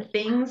all the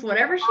things,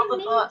 whatever she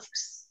needs.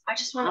 Books. I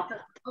just want the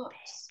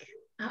books.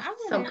 Oh,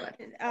 so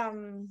good.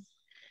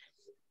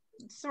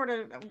 Sort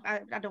of,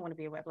 I don't want to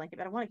be a wet blanket,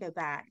 but I want to go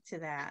back to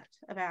that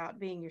about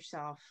being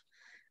yourself,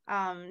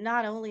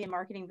 not only in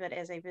marketing, but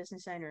as a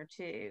business owner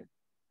too.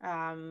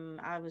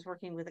 I was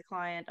working with a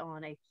client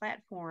on a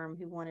platform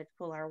who wanted to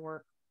pull our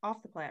work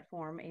off the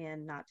platform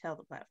and not tell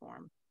the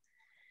platform.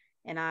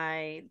 And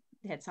I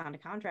had signed a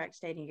contract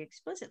stating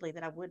explicitly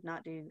that I would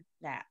not do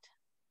that.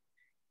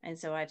 And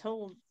so I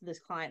told this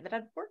client that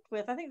I'd worked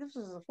with, I think this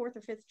was the 4th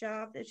or 5th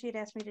job that she had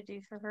asked me to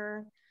do for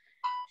her.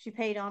 She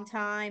paid on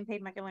time,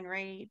 paid my going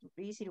rate,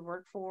 easy to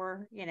work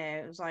for. You know,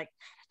 it was like,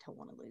 I don't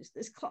want to lose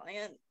this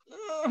client.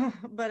 Ugh.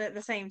 But at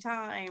the same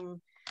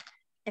time,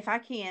 if I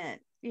can't,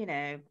 you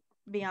know,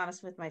 be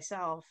honest with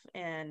myself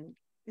and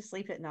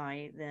sleep at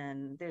night,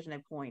 then there's no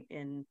point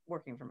in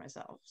working for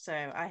myself. So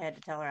I had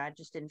to tell her I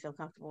just didn't feel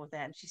comfortable with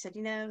that. And she said,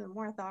 you know, the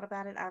more I thought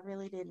about it, I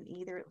really didn't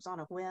either. It was on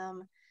a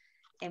whim.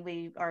 And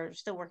we are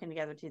still working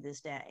together to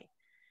this day.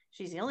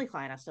 She's the only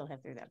client I still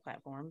have through that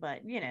platform.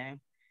 But, you know,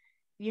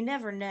 you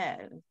never know.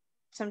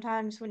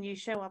 Sometimes when you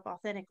show up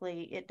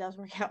authentically, it does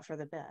work out for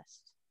the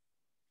best.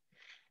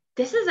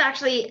 This is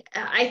actually,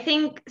 I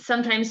think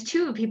sometimes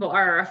too, people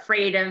are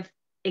afraid of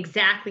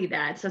exactly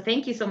that. So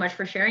thank you so much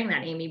for sharing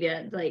that, Amy.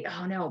 Like,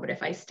 oh no, but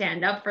if I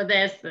stand up for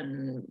this,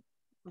 then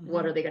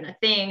what are they going to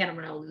think? And I'm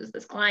going to lose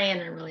this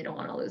client. And I really don't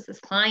want to lose this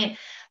client.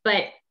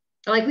 But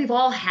like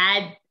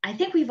I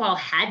think we've all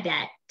had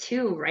that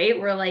too, right?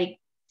 We're like,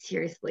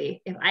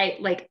 seriously, if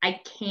I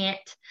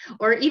can't,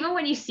 or even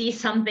when you see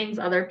some things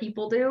other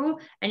people do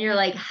and you're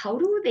like, how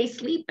do they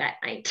sleep at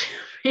night?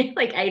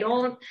 Like, I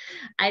don't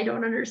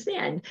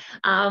understand.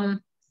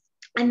 And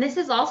this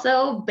is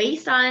also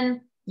based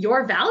on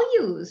your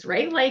values,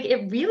 right? Like,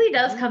 it really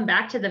does come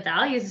back to the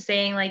values of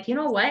saying like, you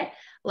know what,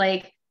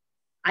 like,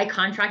 I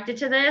contracted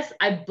to this.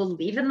 I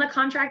believe in the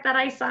contract that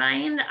I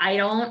signed. I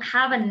don't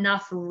have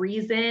enough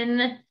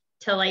reason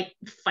to like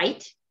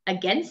fight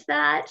against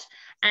that.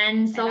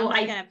 And so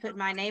I'm going to put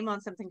my name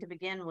on something to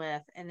begin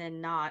with and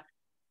then not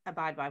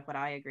abide by what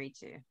I agreed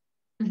to.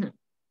 Mm-hmm.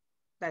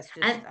 That's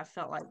just, I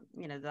felt like,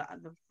 you know,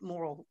 the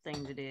moral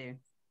thing to do.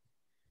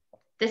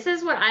 This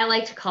is what I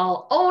like to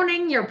call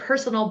owning your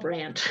personal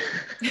brand.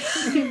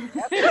 You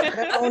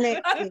gotta own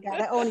it. You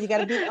gotta own it. You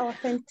gotta be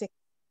authentic.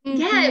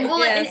 Yeah, well,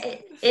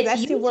 yes.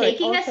 it's you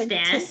taking a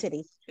stand.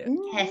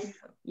 Mm-hmm.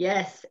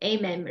 Yes,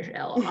 amen,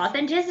 Michelle.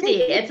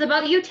 Authenticity. It's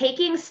about you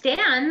taking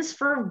stands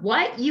for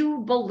what you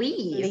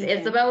believe.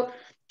 It's about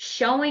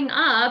showing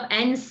up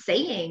and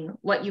saying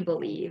what you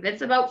believe.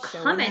 It's about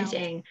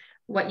commenting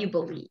what you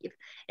believe.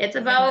 It's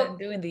about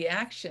doing the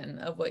action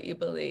of what you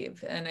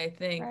believe. And I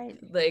think,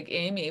 like,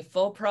 Amy,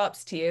 full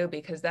props to you,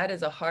 because that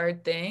is a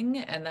hard thing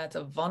and that's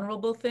a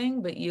vulnerable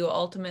thing, but you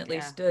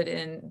ultimately stood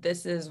in,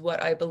 this is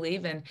what I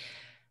believe in,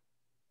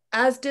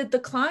 as did the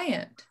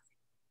client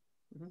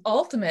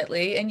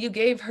ultimately. And you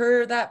gave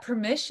her that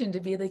permission to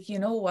be like, you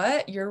know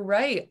what, you're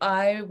right.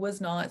 I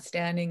was not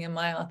standing in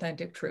my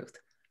authentic truth.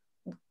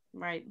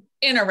 Right.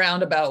 In a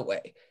roundabout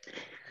way.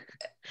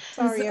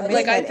 Sorry, I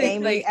missed that,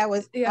 Amy. I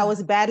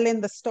was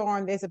battling the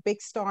storm. There's a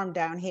big storm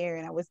down here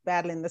and I was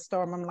battling the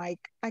storm. I'm like,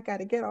 I got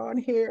to get on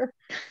here.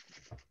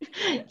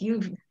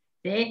 You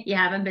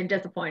haven't been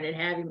disappointed,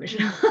 have you,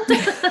 Michelle?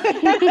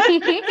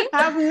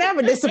 I've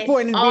never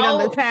disappointed being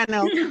on the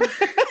panel.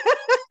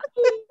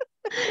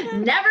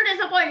 Never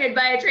disappointed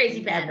by a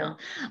Tracy panel.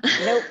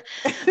 Nope.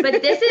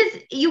 But this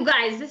is, you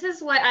guys, this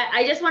is what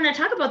I just want to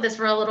talk about this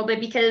for a little bit,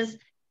 because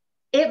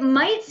it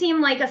might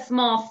seem like a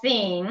small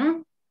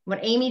thing, what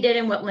Amy did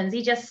and what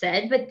Lindsay just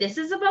said, but this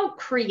is about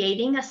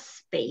creating a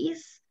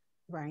space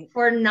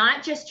for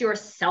not just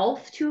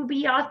yourself to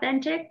be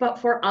authentic, but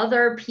for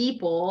other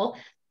people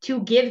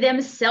to give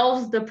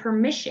themselves the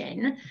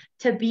permission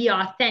to be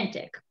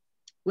authentic,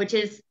 which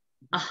is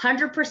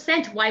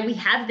 100% why we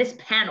have this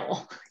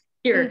panel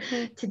here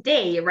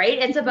today, right?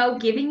 It's about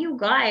giving you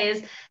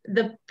guys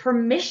the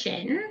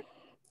permission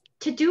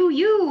to do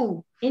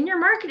you in your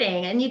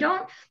marketing. And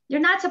you're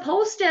not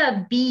supposed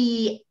to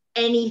be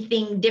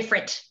anything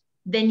different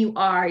than you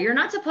are. You're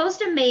not supposed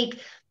to make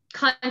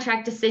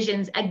contract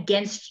decisions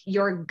against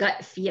your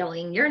gut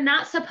feeling. You're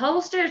not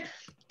supposed to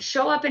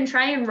show up and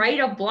try and write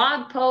a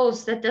blog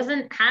post that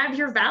doesn't have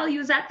your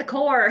values at the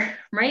core,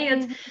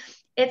 right?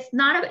 It's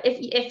not,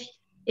 if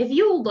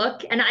you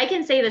look, and I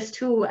can say this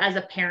too as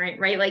a parent,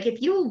 right? Like,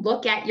 if you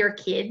look at your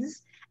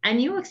kids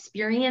and you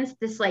experience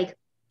this like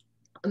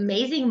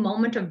amazing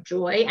moment of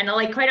joy, and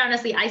like, quite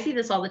honestly, I see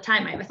this all the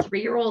time. I have a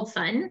 3-year-old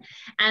son,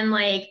 and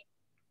like,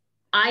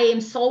 I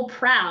am so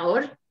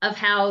proud of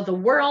how the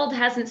world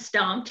hasn't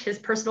stomped his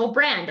personal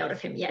brand out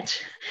of him yet.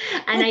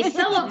 And I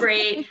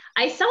celebrate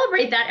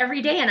that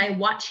every day, and I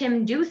watch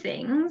him do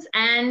things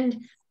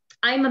and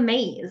I'm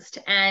amazed.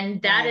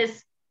 And that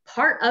is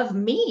part of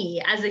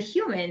me as a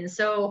human.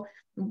 So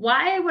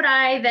why would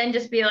I then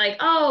just be like,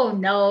 oh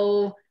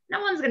no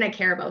one's going to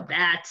care about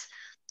that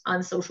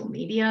on social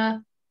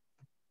media?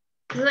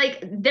 Like,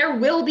 there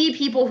will be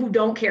people who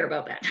don't care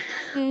about that.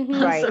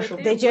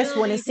 Right. They just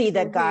want to see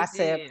the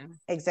gossip.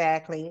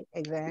 Exactly.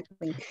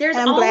 There's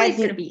always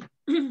going to be.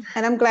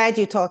 And I'm glad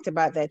you talked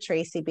about that,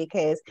 Tracy,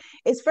 because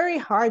it's very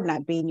hard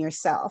not being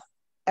yourself.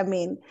 I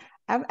mean,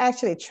 I've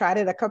actually tried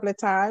it a couple of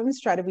times,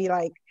 try to be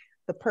like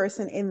the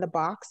person in the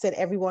box that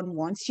everyone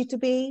wants you to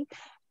be.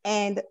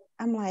 And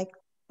I'm like,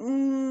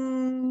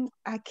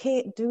 I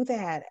can't do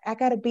that. I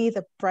got to be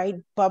the bright,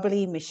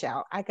 bubbly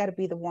Michelle. I got to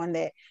be the one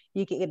that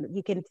you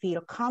can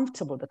feel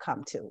comfortable to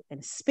come to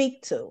and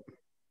speak to.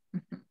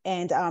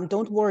 And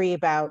don't worry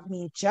about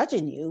me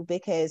judging you,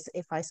 because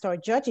if I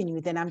start judging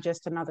you, then I'm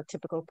just another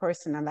typical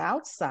person on the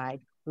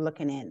outside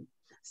looking in.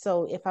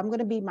 So if I'm going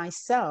to be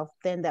myself,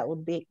 then that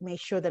would be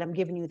make sure that I'm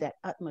giving you that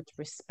utmost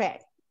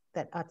respect,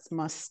 that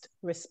utmost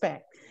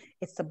respect.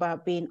 It's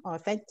about being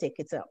authentic.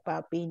 It's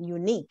about being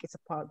unique. It's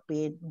about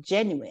being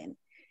genuine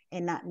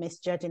and not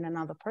misjudging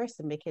another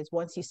person, because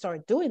once you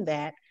start doing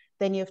that,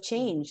 then you've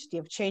changed.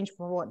 You've changed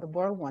for what the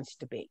world wants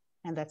you to be.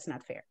 And that's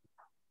not fair.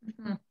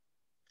 Mm-hmm.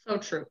 So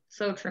true.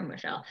 So true,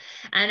 Michelle.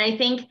 And I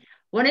think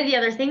one of the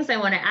other things I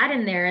want to add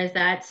in there is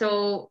that,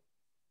 so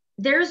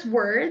there's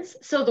words.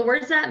 So the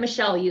words that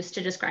Michelle used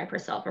to describe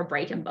herself are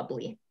bright and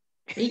bubbly.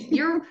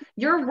 Your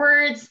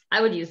words,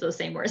 I would use those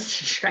same words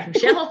to describe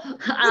Michelle.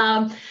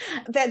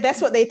 That's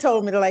what they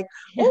told me. They're like,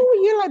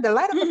 oh, you're like the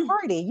light of the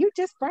party. You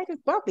just bright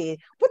and bubbly.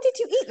 What did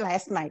you eat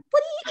last night?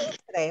 What do you eat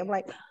today? I'm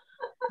like,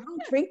 I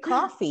don't drink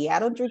coffee. I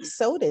don't drink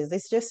sodas.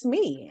 It's just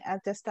me. I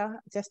just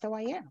how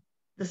I am.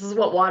 This is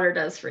what water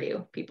does for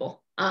you,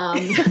 people.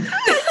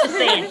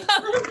 Saying.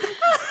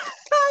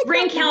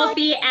 Drink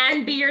healthy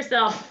and be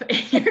yourself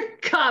in your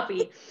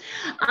copy.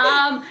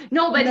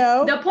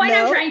 The point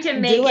I'm trying to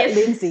make is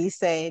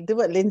do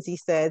what Lindsay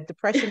said.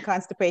 Depression,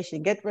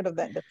 constipation. Get rid of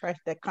that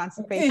depression, that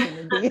constipation,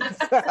 and be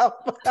yourself.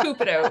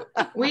 Poop it out.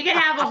 We could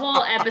have a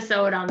whole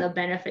episode on the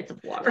benefits of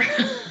water.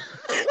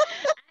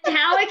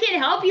 How it can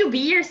help you be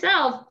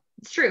yourself.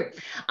 It's true.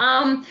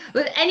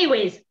 But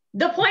anyways,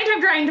 the point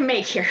I'm trying to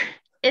make here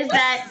is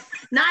that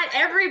not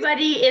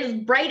everybody is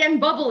bright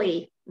and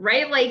bubbly,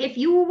 right? Like if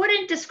you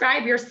wouldn't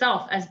describe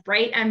yourself as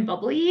bright and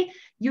bubbly,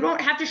 you don't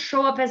have to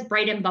show up as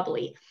bright and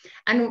bubbly.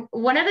 And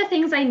one of the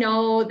things I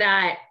know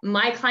that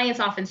my clients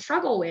often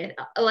struggle with,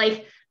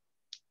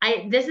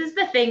 this is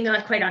the thing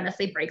that quite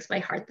honestly breaks my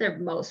heart the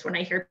most when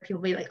I hear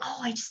people be like, oh,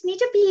 I just need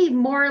to be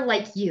more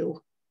like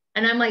you.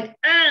 And I'm like,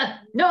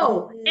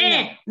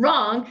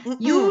 wrong.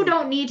 You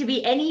don't need to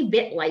be any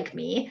bit like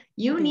me.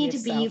 You need to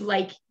be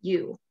like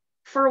you.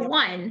 For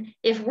one,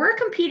 if we're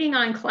competing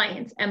on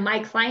clients and my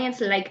clients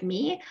like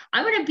me,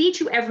 I'm going to beat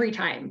you every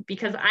time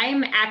because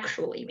I'm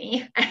actually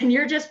me and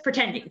you're just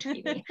pretending to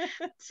be me.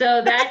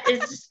 So that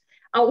is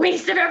a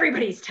waste of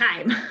everybody's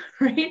time,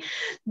 right?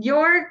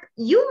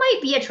 You might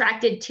be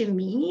attracted to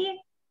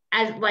me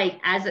as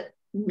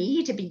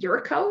me to be your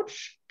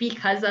coach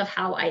because of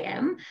how I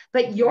am,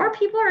 but your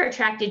people are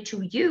attracted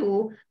to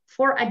you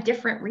for a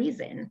different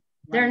reason. Right.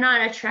 They're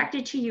not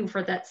attracted to you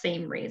for that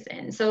same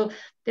reason. So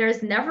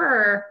there's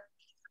never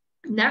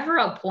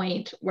a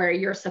point where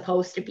you're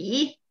supposed to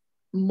be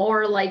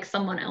more like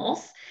someone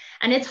else.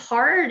 And it's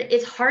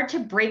hard to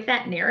break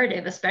that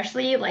narrative,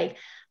 especially like,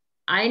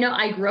 I know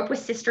I grew up with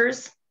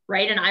sisters,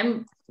 right? And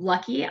I'm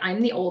lucky,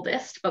 I'm the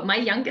oldest, but my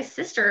youngest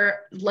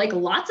sister, like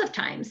lots of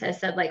times has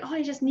said like, oh,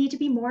 I just need to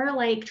be more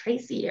like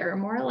Tracy or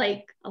more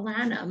like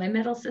Alana, my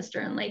middle sister.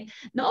 And like,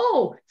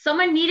 no,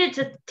 someone needed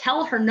to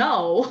tell her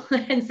no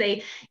and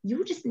say,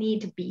 you just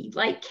need to be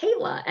like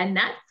Kayla. And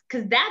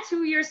because that's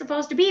who you're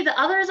supposed to be. The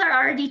others are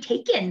already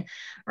taken,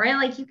 right?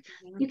 Like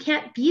you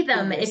can't be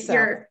them. If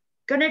you're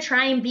going to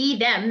try and be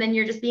them, then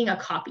you're just being a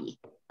copy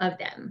of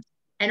them.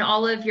 And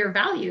all of your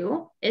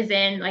value is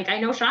in, like,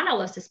 I know Shauna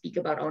loves to speak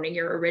about owning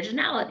your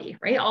originality,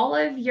 right? All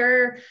of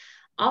your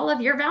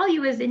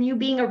value is in you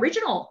being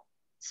original.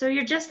 So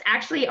you're just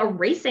actually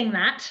erasing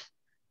that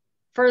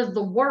for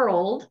the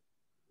world.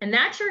 And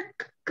that's your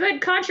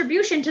good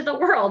contribution to the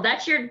world.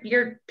 That's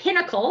your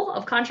pinnacle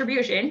of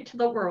contribution to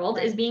the world,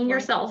 is being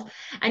yourself.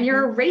 And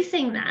you're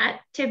erasing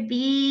that to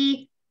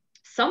be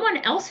someone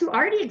else who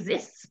already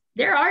exists.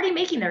 They're already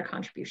making their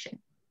contribution.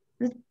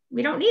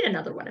 We don't need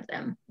another one of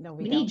them. No,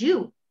 we need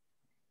you.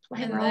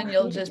 And then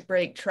you'll just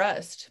break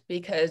trust,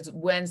 because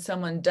when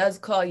someone does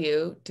call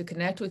you to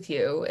connect with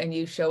you and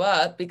you show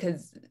up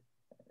because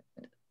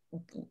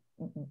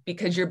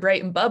you're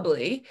bright and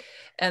bubbly,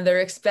 and they're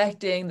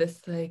expecting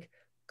this like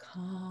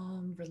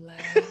calm,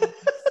 relaxed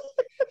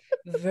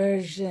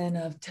version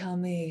of tell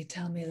me,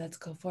 let's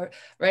go for it,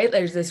 right?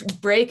 There's this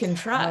break in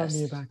trust.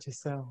 Tell me about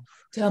yourself.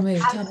 Tell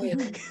me.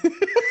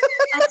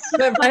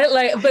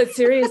 But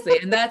seriously,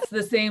 and that's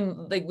the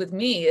same like with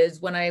me,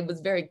 is when I was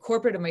very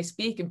corporate in my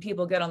speak and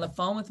people get on the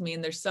phone with me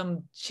and there's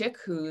some chick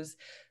who's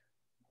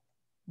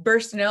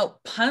bursting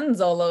out puns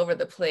all over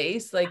the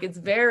place, like it's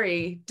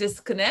very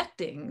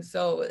disconnecting.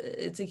 So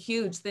it's a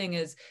huge thing,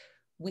 is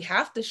we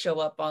have to show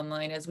up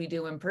online as we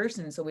do in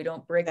person, so we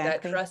don't break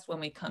that trust when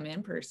we come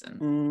in person.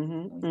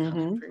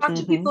 Talk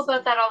to people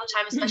about that all the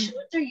time, especially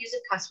when they're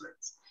using cuss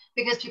words,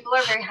 because people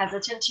are very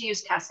hesitant to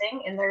use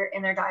cussing in their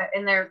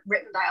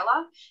written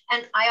dialogue.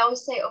 And I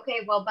always say, okay,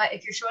 well, but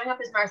if you're showing up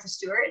as Martha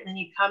Stewart and then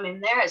you come in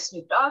there as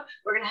Snoop Dogg,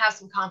 we're going to have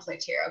some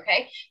conflict here,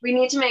 okay? We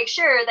need to make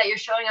sure that you're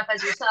showing up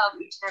as yourself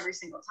each and every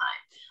single time.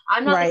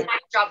 I'm not going to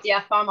drop the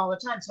F-bomb all the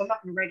time, so I'm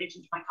not going to write it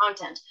into my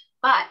content.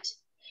 But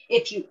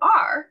if you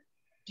are,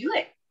 do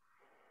it.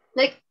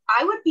 Like,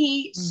 I would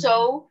be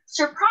so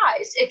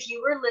surprised if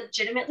you were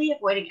legitimately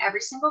avoiding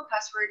every single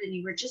cuss word and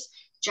you were just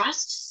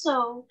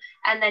so,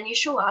 and then you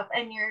show up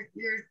and you're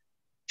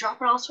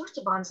dropping all sorts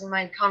of bombs in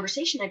my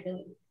conversation. I'd be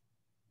like,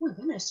 oh my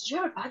goodness, did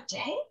you have a bad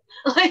day?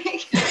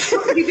 Like,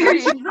 I would be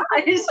very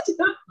surprised.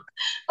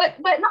 but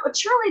no,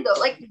 truly though,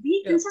 like,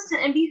 be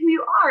consistent and be who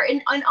you are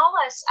in all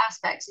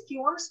aspects. If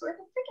you want to swear,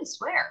 then freaking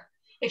swear.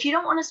 If you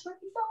don't want to swear,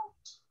 you don't.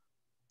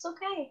 It's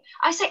okay.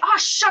 I say, oh,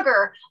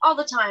 sugar all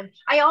the time.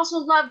 I also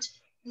loved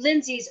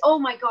Lindsay's, oh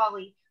my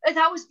golly.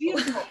 That was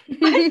beautiful.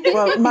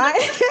 Well,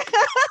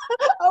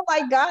 oh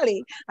my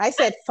golly. I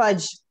said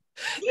fudge.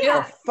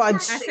 Yeah, fudge.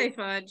 I say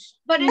fudge.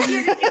 But if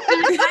you're trying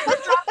to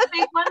drop a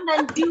big one,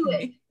 then do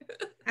it.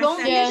 Don't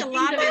I think a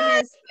lot of it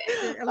has.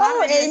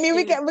 Oh, Amy,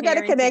 we got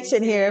a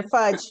connection here.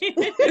 Fudge.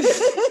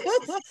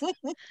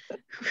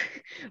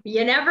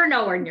 You never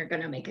know when you're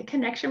going to make a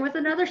connection with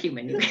another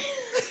human.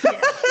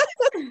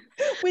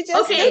 We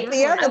just did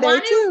the other day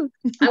too.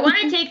 I want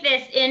to take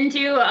this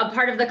into a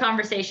part of the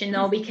conversation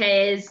though,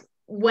 because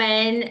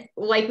when,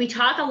 like, we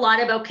talk a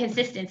lot about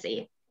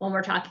consistency when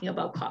we're talking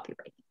about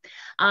copywriting.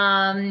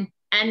 I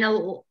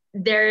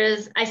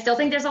still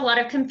think there's a lot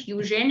of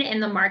confusion in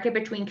the market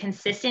between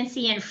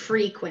consistency and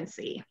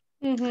frequency.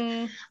 So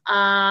Sarah,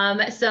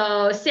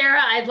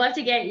 I'd love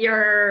to get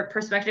your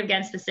perspective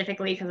again,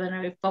 specifically, because I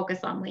know we focus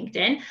on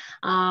LinkedIn.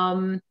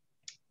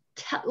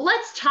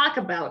 Let's talk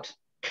about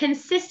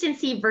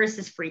consistency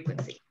versus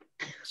frequency.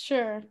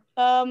 Sure.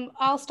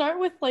 I'll start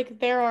with, like,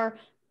 there are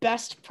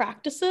best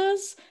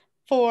practices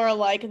for,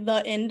 like,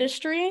 the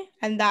industry,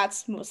 and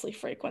that's mostly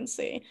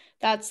frequency.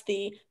 That's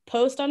the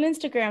post on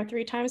Instagram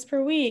 3 times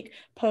per week,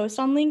 post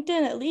on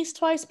LinkedIn at least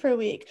twice per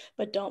week,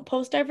 but don't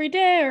post every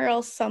day or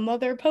else some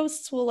other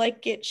posts will,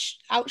 like, get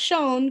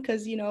outshone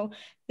because, you know,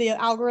 the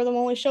algorithm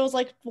only shows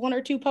like 1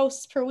 or 2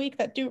 posts per week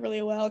that do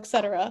really well,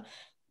 etc.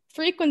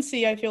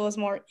 Frequency, I feel, is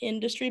more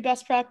industry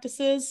best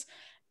practices.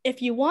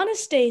 If you want to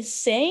stay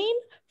sane,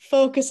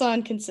 focus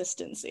on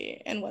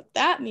consistency. And what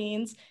that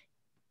means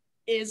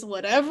is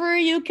whatever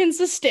you can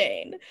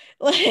sustain.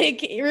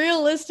 Like,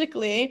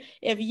 realistically,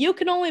 if you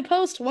can only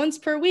post once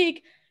per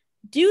week,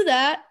 do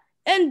that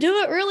and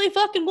do it really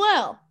fucking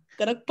well.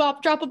 Gonna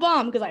drop a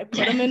bomb because I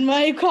put them in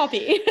my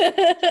copy.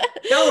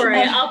 Don't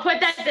worry, I'll put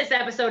that this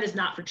episode is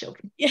not for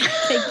children. Yeah,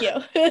 thank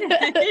you.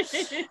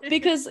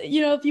 Because,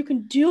 you know, if you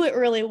can do it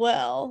really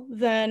well,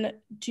 then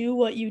do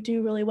what you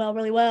do really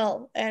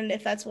well. And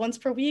if that's once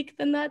per week,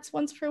 then that's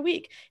once per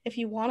week. If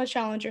you want to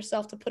challenge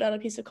yourself to put out a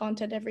piece of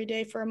content every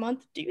day for a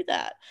month, do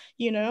that,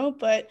 you know,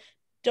 but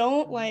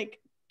don't, like,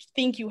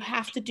 think you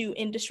have to do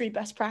industry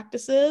best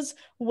practices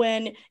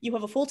when you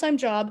have a full-time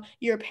job,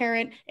 you're a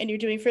parent, and you're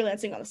doing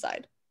freelancing on the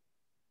side.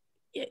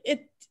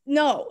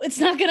 No, it's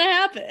not gonna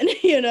happen,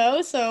 you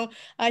know. So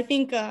I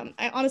think I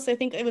honestly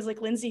think it was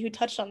like Lindsay who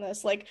touched on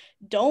this, like,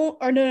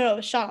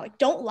 no, Sean, like,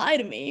 don't lie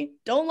to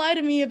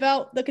me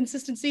about the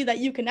consistency that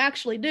you can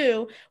actually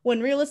do when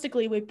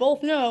realistically we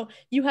both know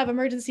you have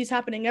emergencies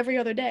happening every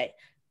other day.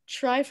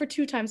 Try for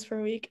 2 times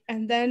per week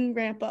and then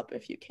ramp up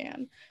if you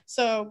can.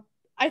 So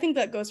I think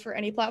that goes for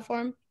any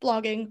platform: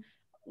 blogging,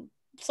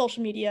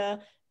 social media,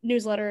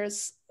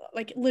 newsletters,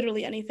 like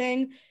literally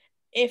anything.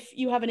 If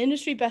you have an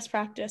industry best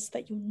practice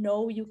that you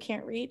know you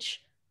can't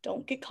reach,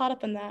 don't get caught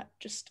up in that.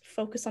 Just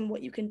focus on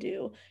what you can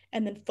do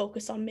and then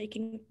focus on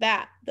making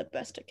that the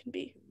best it can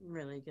be.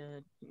 Really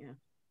good. Yeah.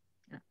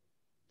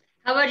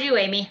 How about you,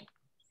 Amy?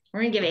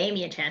 We're gonna give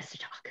Amy a chance to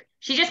talk.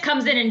 She just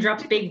comes in and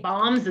drops big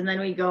bombs and then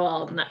we go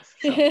all nuts.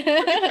 So.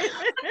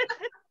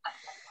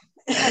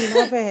 I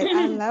love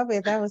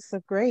it. That was so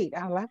great.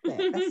 I love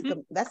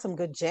that. That's some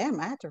good gem.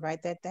 I have to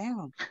write that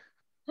down.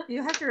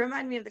 You have to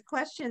remind me of the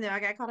question, though. I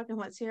got caught up in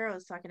what Sarah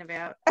was talking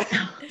about.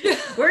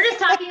 We're just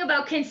talking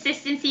about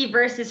consistency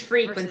versus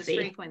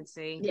frequency.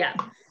 Yeah.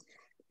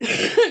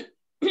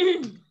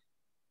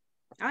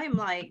 I am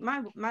like,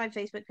 my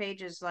Facebook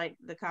page is like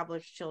the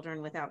cobbler's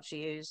children without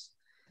shoes.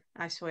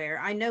 I swear.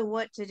 I know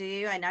what to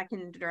do, and I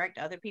can direct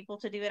other people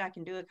to do it. I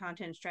can do a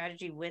content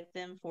strategy with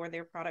them for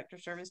their product or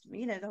service,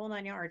 you know, the whole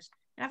 9 yards.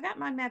 And I've got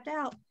mine mapped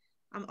out.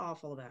 I'm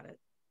awful about it.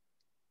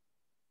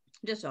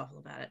 Just awful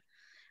about it.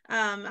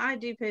 I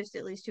do post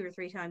at least 2 or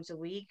 3 times a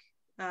week,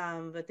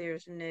 but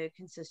there's no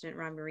consistent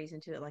rhyme or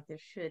reason to it like there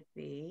should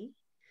be.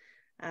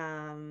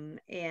 And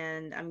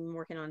I'm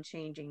working on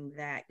changing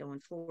that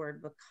going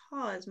forward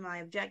because my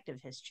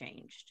objective has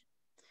changed.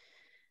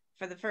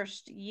 For the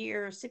first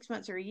year, 6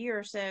 months or a year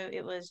or so,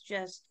 it was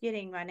just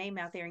getting my name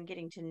out there and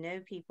getting to know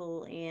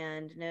people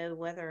and know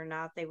whether or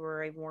not they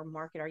were a warm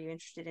market. Are you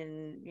interested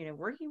in, you know,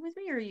 working with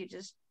me, or are you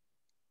just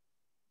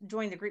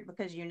join the group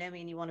because you know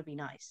me and you want to be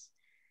nice?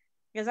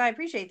 Because I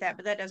appreciate that,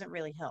 but that doesn't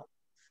really help,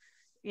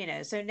 you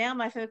know. So now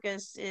my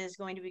focus is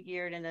going to be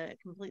geared in a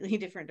completely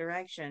different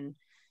direction,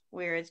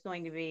 where it's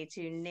going to be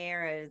to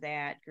narrow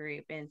that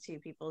group into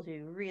people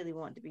who really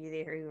want to be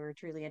there, who are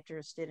truly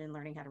interested in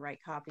learning how to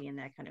write copy and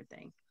that kind of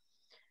thing.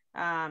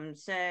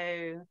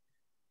 So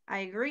I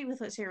agree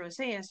with what Sarah was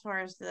saying as far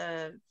as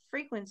the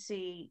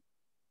frequency.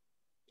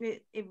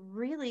 It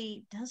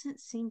really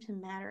doesn't seem to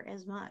matter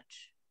as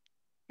much.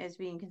 is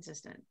being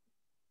consistent.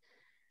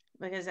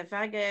 Because if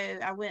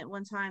I went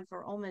one time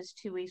for almost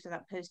 2 weeks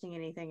without posting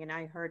anything, and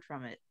I heard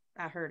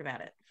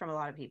about it from a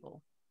lot of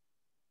people.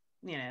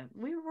 You know,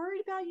 we were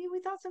worried about you.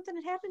 We thought something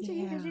had happened to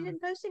you because you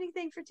didn't post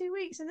anything for 2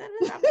 weeks. And then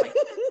I'm like,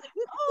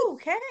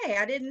 okay,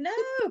 I didn't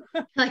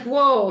know. Like,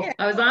 whoa,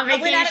 I was on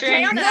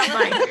vacation.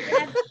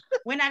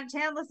 Went out of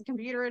town, left the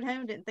computer at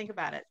home, didn't think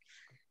about it.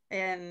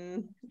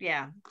 And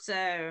yeah,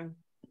 so.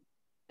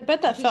 I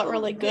bet that felt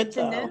really good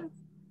though.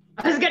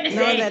 I was going to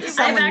say, that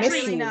someone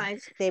actually you.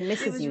 Nice. They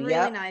misses you.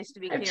 Really nice to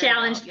be. I've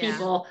challenged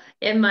people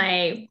in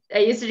I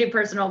used to do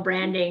personal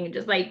branding,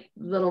 just like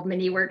little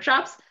mini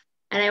workshops.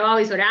 And I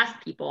always would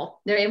ask people,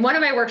 in one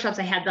of my workshops,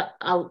 I had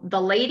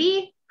the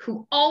lady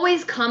who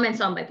always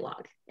comments on my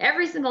blog.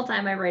 Every single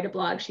time I write a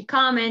blog, she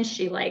comments,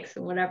 she likes,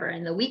 and whatever.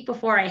 And the week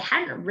before, I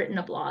hadn't written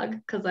a blog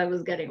because I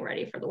was getting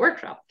ready for the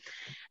workshop.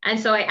 And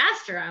so I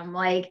asked her, I'm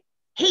like,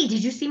 hey,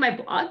 did you see my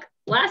blog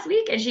last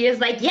week? And she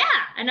is like, yeah.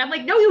 And I'm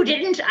like, no, you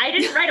didn't. I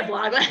didn't write a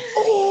blog.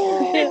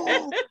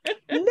 Oh,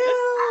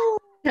 no.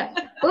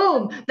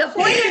 Boom. The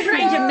point I'm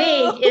trying to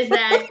make is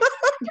that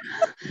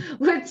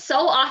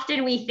so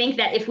often we think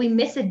that if we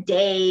miss a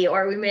day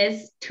or we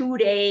miss 2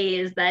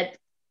 days, that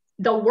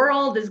the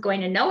world is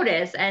going to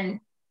notice. And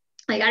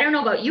like, I don't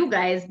know about you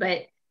guys,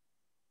 but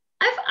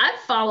I've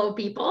followed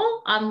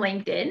people on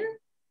LinkedIn.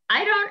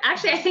 I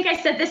think I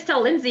said this to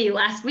Lindsay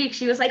last week.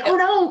 She was like, oh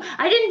no,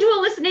 I didn't do a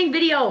listening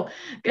video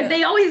because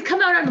they always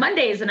come out on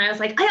Mondays. And I was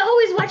like, I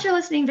always watch your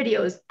listening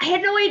videos. I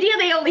had no idea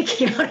they only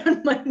came out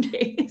on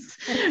Mondays.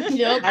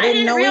 Yep. I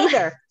didn't know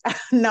either.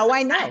 No,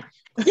 I know.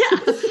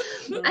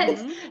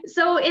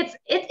 So it's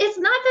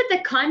not that the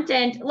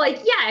content, like,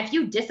 yeah, if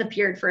you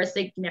disappeared for a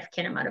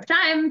significant amount of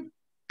time,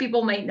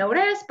 people might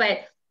notice, but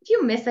if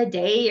you miss a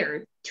day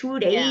or 2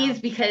 days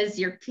because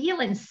you're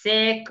feeling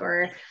sick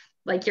or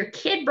like your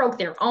kid broke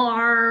their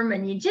arm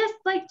and you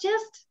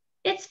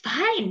it's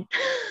fine.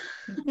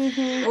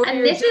 Or and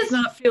you're just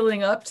not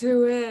feeling up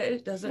to it.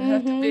 It doesn't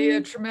have to be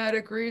a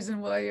traumatic reason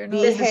why you're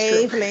not.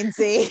 Behave,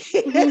 Lindsay.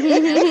 But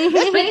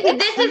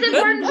this is an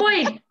important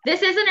point.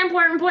 This is an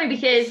important point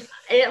because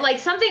like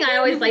something I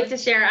always like to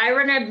share, I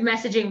run a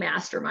messaging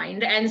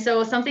mastermind. And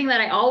so something that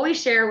I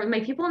always share with my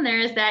people in there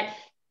is that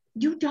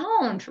you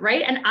don't,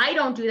 right? And I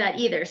don't do that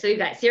either. So you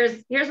guys,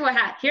 here's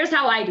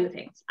how I do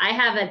things. I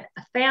have a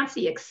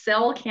fancy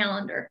Excel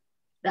calendar.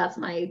 That's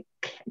my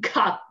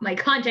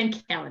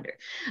content calendar.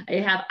 I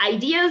have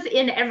ideas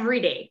in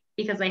every day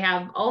because I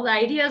have all the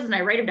ideas and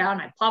I write them down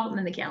and I plop them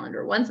in the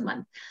calendar once a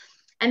month.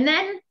 And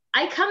then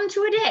I come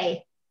to a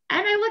day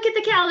and I look at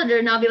the calendar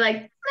and I'll be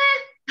like,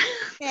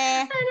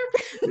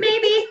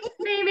 maybe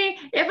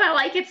if I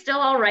like it still,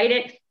 I'll write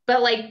it.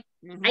 But like,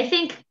 I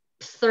think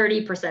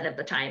 30% of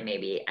the time,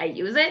 maybe I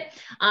use it.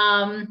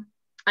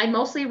 I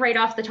mostly write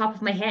off the top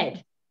of my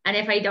head. And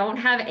if I don't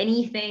have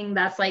anything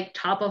that's like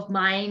top of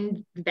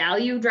mind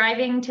value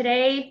driving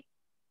today,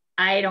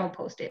 I don't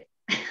post it.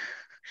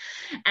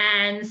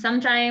 And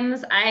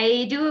sometimes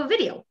I do a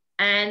video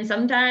and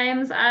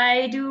sometimes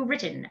I do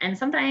written and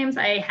sometimes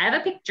I have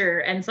a picture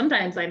and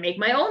sometimes I make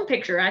my own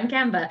picture on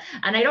Canva.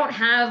 And I don't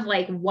have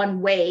like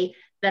one way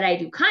that I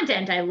do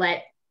content.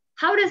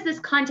 How does this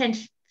content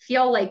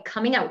feel like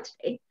coming out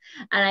today?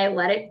 And I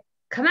let it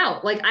come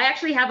out. Like I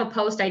actually have a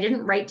post I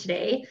didn't write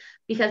today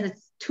because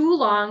it's too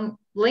long.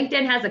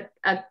 LinkedIn has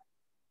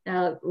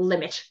a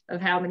limit of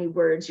how many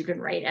words you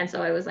can write. And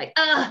so I was like,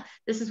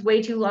 this is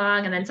way too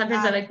long. And then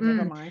sometimes I'm like,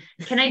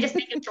 can I just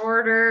make it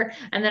shorter?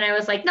 And then I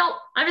was like, no,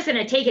 I'm just going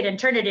to take it and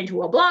turn it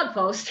into a blog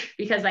post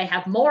because I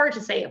have more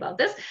to say about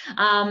this.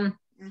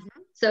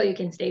 So you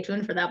can stay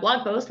tuned for that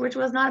blog post, which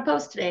was not a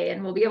post today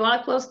and will be a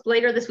blog post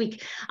later this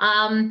week.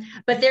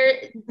 But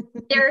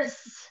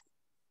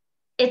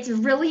it's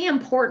really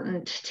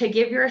important to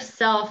give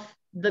yourself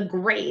the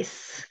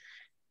grace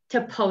to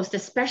post,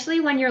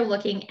 especially when you're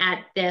looking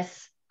at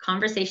this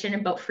conversation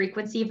about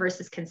frequency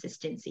versus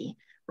consistency,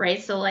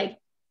 right? So like,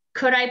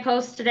 could I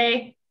post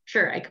today?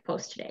 Sure, I could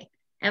post today.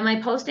 Am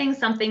I posting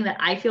something that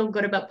I feel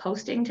good about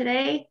posting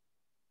today?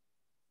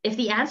 If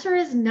the answer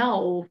is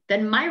no,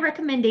 then my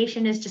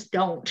recommendation is just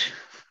don't.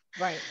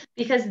 Right.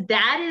 Because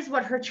that is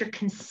what hurts your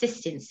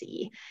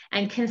consistency.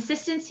 And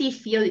consistency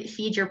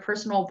feeds your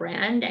personal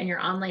brand and your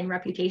online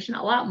reputation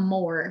a lot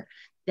more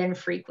than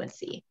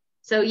frequency.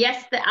 So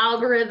yes, the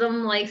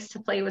algorithm likes to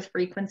play with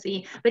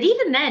frequency, but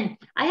even then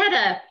I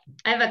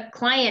have a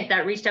client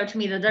that reached out to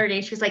me the other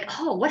day. She was like,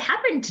 oh, what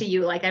happened to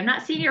you? Like, I'm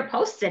not seeing your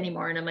posts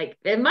anymore. And I'm like,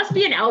 it must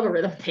be an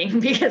algorithm thing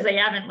because I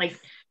haven't like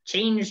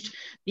changed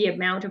the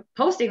amount of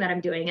posting that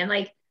I'm doing. And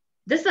like,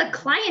 this is a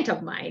client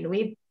of mine.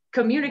 We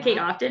communicate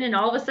often and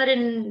all of a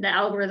sudden the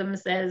algorithm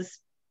says,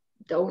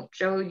 don't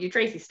show you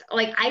Tracy stuff.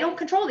 Like, I don't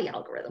control the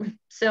algorithm.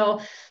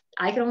 So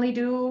I can only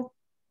do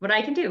what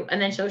I can do.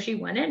 And then so she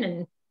went in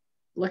and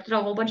looked at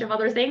a whole bunch of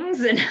other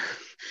things and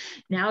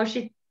now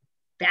she's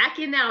back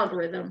in the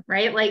algorithm,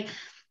 right? Like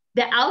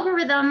the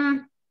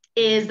algorithm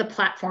is the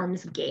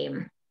platform's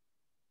game.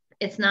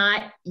 It's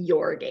not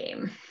your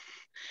game.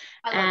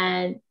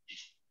 And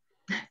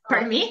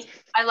pardon me?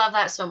 I love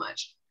that so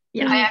much.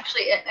 Yeah. I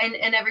actually,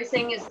 and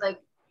everything is like,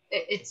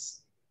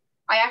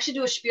 I actually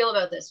do a spiel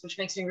about this, which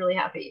makes me really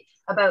happy.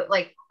 About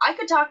like, I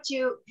could talk to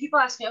you, people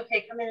ask me,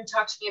 okay, come in and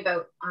talk to me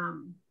about,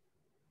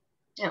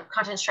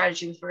 content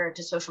strategy with regard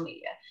to social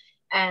media.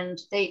 And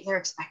they're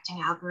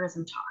expecting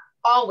algorithm talk,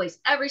 always,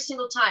 every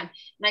single time.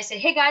 And I say,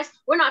 hey guys,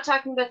 we're not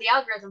talking about the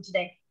algorithm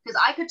today,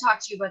 because I could talk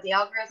to you about the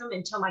algorithm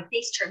until my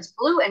face turns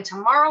blue, and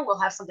tomorrow we'll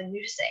have something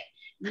new to say.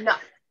 No,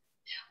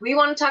 we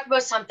want to talk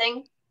about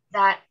something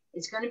that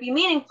is going to be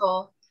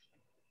meaningful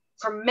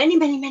for many,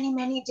 many, many,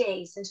 many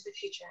days into the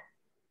future.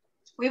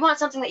 We want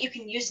something that you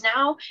can use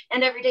now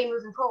and every day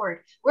moving forward.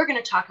 We're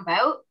going to talk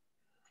about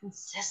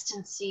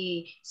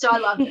consistency. So I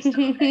love this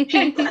topic.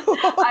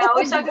 I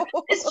always talk about,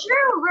 it's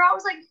true. We're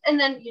always like, and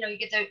then, you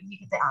get the, I'm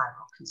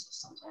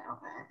consistency.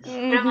 But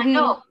I'm like,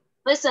 no,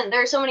 listen,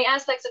 there are so many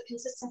aspects of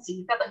consistency.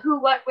 You've got the who,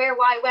 what, where,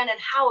 why, when, and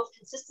how of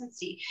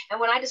consistency. And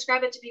when I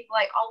describe it to people,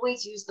 I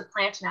always use the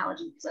plant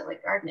analogy because I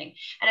like gardening.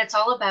 And it's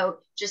all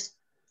about just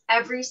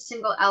every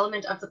single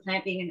element of the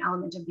plant being an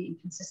element of being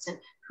consistent.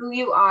 Who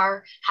you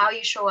are, how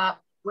you show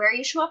up, where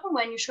you show up, and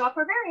when you show up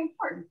are very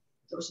important.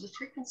 Those are the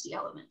frequency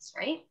elements,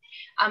 right?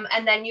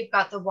 And then you've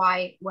got the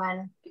why,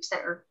 when,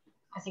 etc.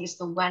 I think it's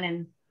the when,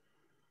 and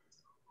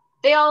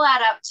they all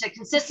add up to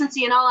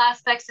consistency in all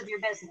aspects of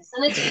your business.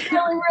 And it's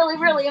really, really,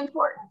 really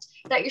important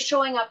that you're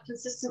showing up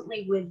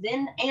consistently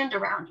within and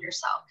around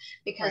yourself,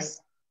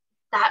 because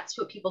that's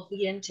what people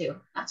feed into.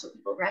 That's what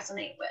people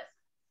resonate with.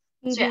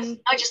 So yes,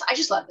 I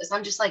just love this.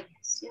 I'm just like,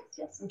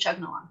 yes, I'm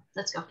chugging along.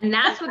 Let's go. And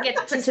that's what gets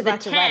put to the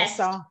test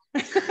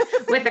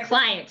with the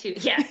client too.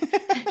 Yeah.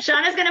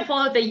 Shauna's gonna pull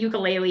out the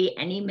ukulele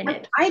any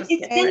minute.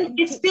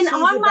 It's been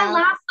on my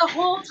lap the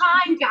whole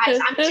time, guys.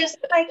 I'm just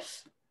like,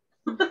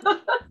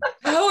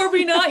 how are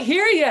we not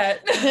here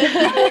yet?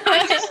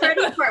 I'm just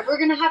ready for it. We're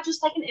gonna have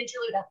just like an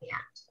interlude at the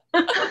end.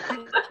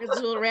 There's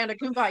a little round of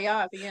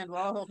kumbaya at the end. We'll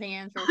all hold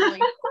hands.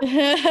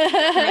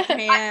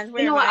 Hands.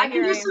 You know what? I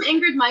can do some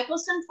Ingrid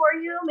Michaelson for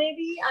you,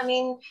 maybe. I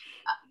mean,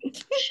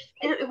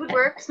 it would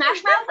work.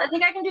 Smash Mouth. I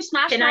think I can do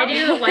Smash Mouth. Can I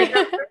do like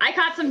I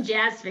caught some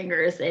jazz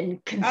fingers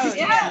and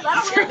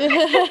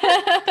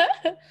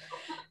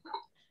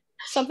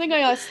Something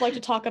I also like to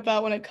talk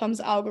about when it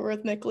comes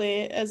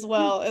algorithmically as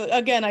well.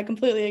 Again, I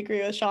completely agree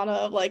with Shauna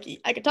of like,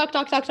 I could talk,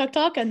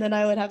 and then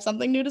I would have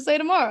something new to say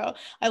tomorrow.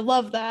 I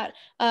love that.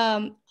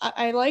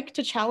 I like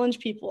to challenge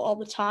people all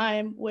the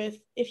time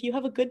with, if you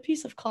have a good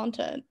piece of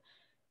content,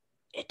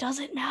 it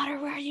doesn't matter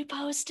where you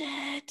post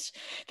it,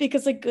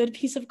 because a good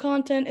piece of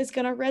content is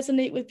going to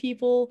resonate with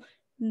people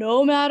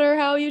no matter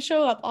how you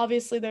show up.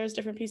 Obviously, there's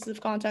different pieces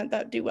of content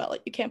that do well.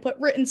 Like, you can't put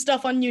written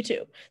stuff on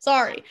YouTube.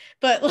 Sorry.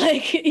 But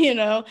like,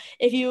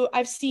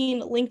 I've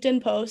seen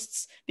LinkedIn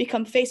posts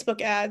become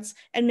Facebook ads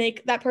and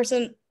make that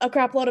person a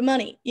crap load of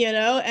money,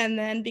 and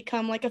then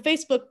become like a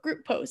Facebook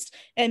group post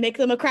and make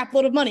them a crap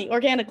load of money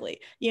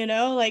organically,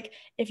 like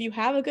if you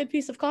have a good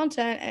piece of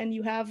content and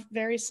you have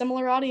very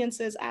similar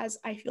audiences, as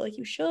I feel like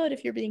you should,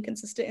 if you're being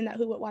consistent in that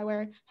who, what, why,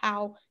 where,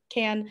 how,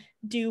 can,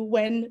 do,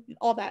 when,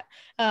 all that,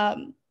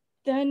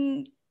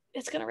 then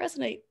it's going to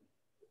resonate.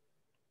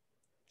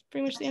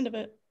 Pretty much the end of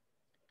it.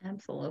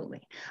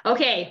 Absolutely.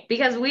 Okay,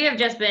 because we have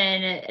just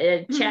been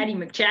a chatty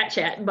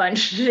McChat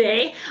bunch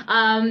today.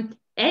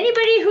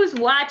 Anybody who's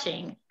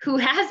watching who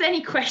has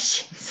any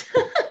questions?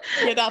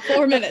 You got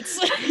 4 minutes.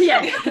 Yeah,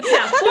 4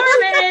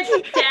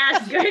 minutes to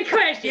ask good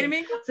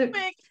questions. So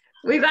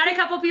we've got a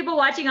couple people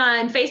watching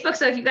on Facebook,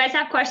 so if you guys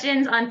have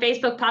questions on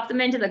Facebook, pop them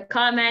into the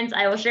comments.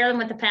 I will share them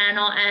with the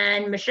panel.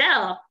 And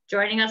Michelle,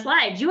 joining us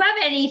live, do you have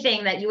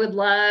anything that you would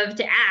love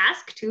to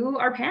ask to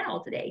our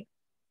panel today?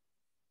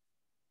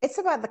 It's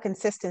about the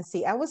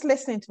consistency. I was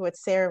listening to what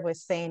Sarah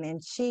was saying,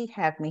 and she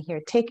had me here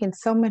taking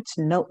so much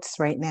notes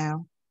right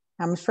now.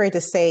 I'm afraid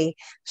to say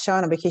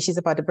Shauna because she's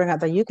about to bring out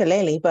the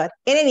ukulele, but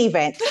in any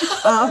event.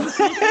 I'm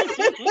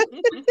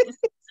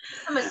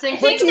a sing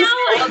now.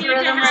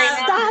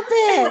 Stop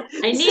it.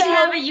 I need to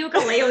have a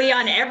ukulele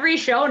on every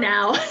show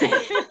now.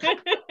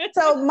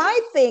 So my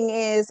thing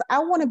is, I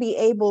want to be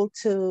able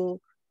to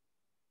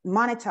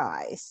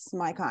monetize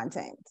my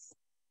content.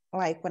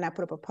 Like when I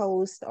put up a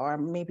post, or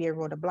maybe I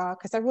wrote a blog,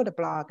 because I wrote a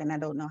blog and I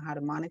don't know how to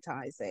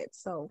monetize it.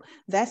 So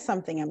that's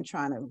something I'm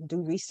trying to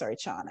do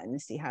research on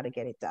and see how to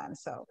get it done.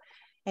 So,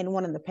 and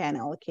one of the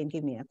panel can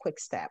give me a quick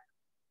step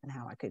on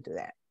how I could do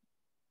that.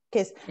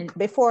 Because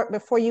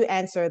before you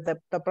answer,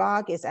 the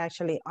blog is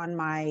actually on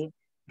my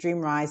Dream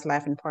Rise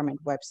Life Empowerment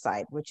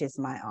website, which is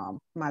my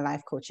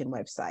life coaching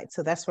website.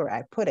 So that's where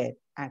I put it.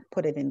 I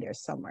put it in there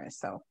somewhere.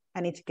 So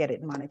I need to get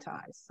it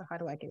monetized. So how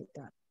do I get it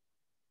done?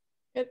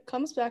 It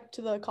comes back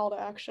to the call to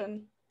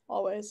action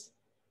always.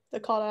 The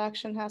call to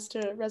action has to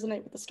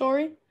resonate with the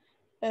story.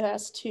 It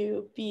has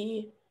to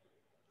be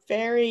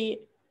very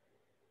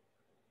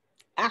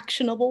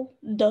actionable,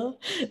 but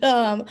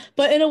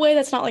in a way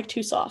that's not like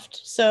too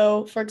soft.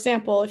 So for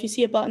example, if you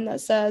see a button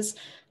that says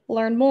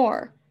learn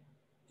more,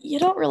 you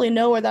don't really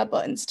know where that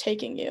button's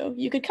taking you.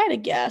 You could kind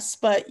of guess,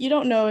 but you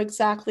don't know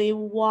exactly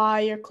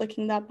why you're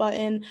clicking that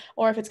button,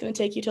 or if it's going to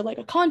take you to like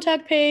a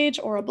contact page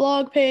or a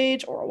blog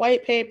page or a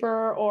white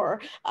paper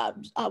or a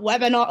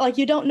webinar. Like,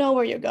 you don't know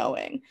where you're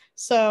going.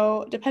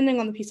 So depending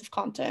on the piece of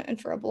content, and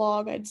for a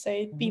blog, I'd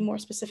say be more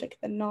specific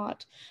than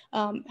not.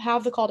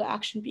 Have the call to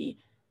action be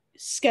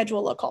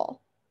schedule a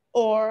call,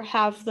 or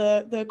have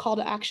the call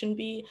to action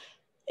be,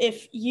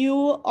 if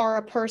you are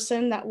a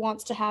person that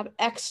wants to have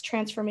X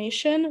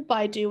transformation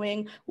by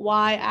doing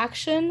Y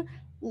action,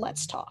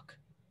 let's talk.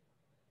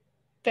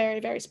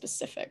 Very, very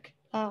specific.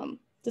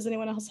 Does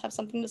anyone else have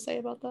something to say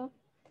about that?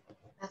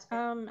 That's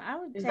good. I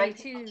would Invite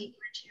say people too. deeper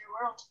into your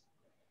world.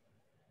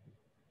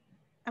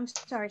 I'm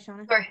sorry,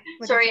 Shauna.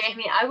 Sorry,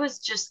 Amy. I was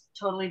just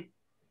totally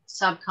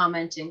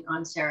sub-commenting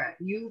on Sarah.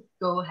 You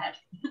go ahead.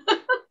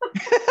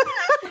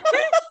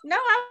 No,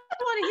 I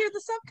want to hear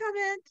the sub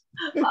comment.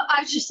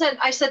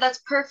 I said that's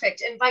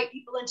perfect. Invite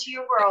people into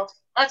your world.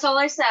 That's all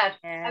I said.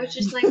 Yeah. I was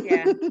just like,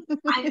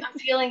 I'm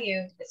feeling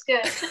you. It's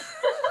good.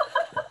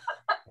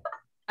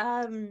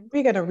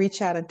 We're gonna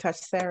reach out and touch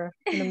Sarah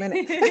in a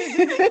minute.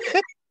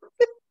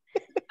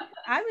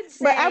 I would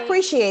say, but I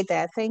appreciate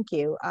that. Thank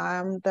you.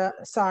 I'm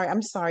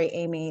sorry,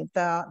 Amy.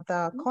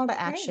 The call to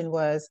action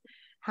was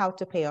how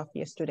to pay off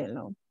your student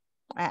loan.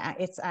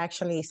 It's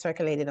actually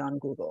circulated on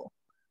Google.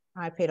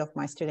 I paid off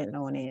my student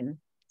loan in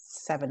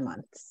 7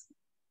 months.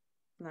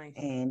 Nice.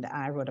 And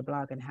I wrote a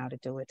blog on how to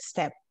do it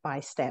step by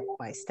step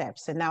by step.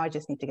 So now I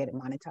just need to get it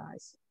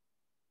monetized.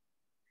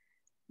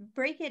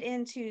 Break it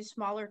into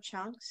smaller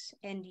chunks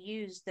and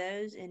use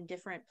those in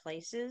different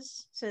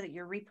places so that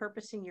you're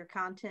repurposing your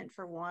content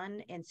for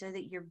one, and so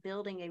that you're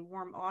building a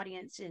warm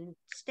audience in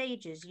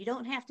stages. You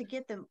don't have to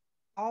get them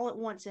all at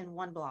once in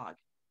one blog.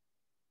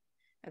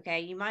 Okay,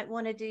 you might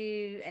want to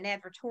do an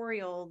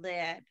advertorial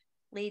that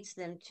directs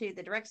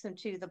them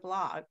to the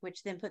blog,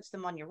 which then puts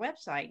them on your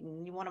website,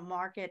 and you want to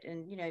market,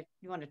 and you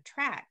want to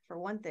track, for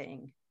one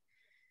thing.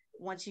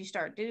 Once you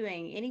start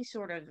doing any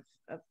sort of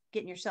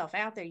getting yourself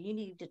out there, you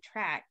need to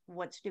track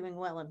what's doing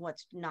well and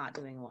what's not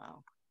doing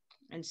well.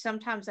 And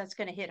sometimes that's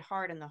going to hit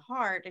hard in the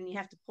heart, and you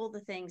have to pull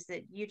the things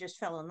that you just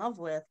fell in love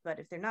with, but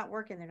if they're not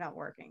working, they're not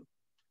working.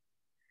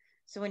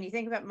 So when you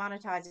think about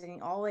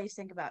monetizing, always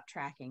think about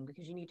tracking,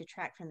 because you need to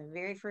track from the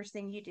very first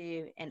thing you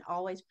do, and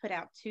always put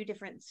out two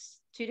different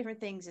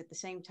things at the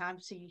same time,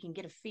 so you can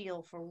get a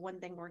feel for one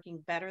thing working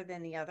better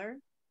than the other.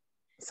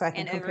 So I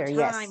can compare.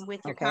 Over time,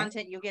 with your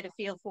content, you'll get a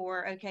feel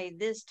for, okay,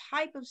 this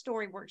type of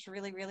story works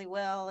really, really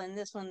well, and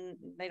this one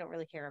they don't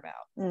really care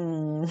about.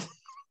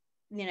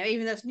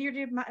 Even though it's near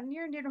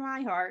to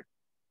my heart,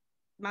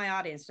 my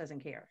audience doesn't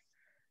care.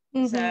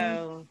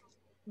 So,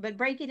 but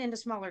break it into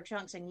smaller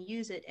chunks and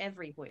use it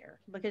everywhere,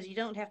 because you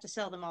don't have to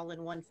sell them all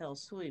in one fell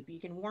swoop.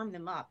 You can warm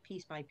them up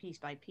piece by piece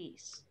by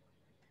piece,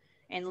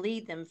 and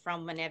lead them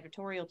from an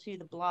advertorial to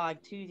the blog,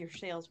 to your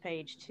sales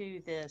page,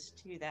 to this,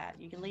 to that.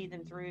 You can lead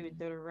them through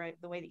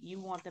the way that you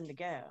want them to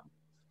go.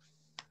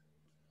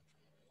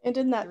 And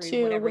in that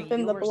too,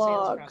 within the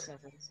blog,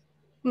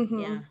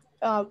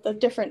 the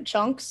different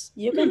chunks,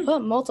 you can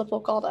put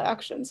multiple call to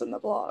actions in the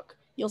blog.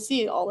 You'll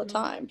see it all the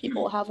time.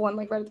 People have one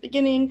like right at the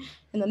beginning,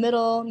 in the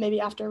middle, maybe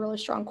after a really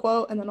strong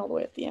quote, and then all the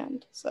way at the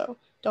end. So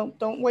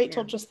don't wait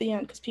till just the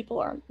end, because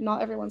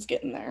not everyone's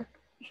getting there.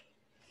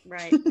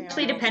 Right.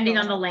 Especially depending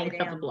on the length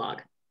of the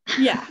blog.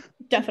 Yeah,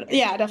 definitely.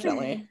 Yeah,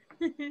 definitely.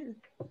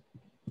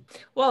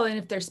 Well, and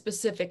if there's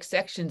specific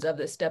sections of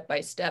the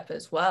step-by-step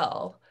as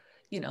well,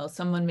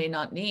 someone may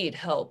not need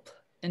help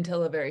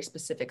until a very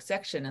specific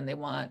section, and I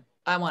want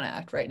to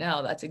act right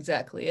now. That's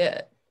exactly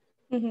it.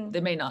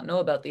 They may not know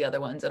about the other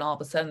ones, and all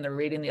of a sudden they're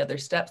reading the other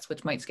steps,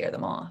 which might scare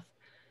them off.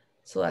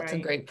 So that's a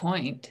great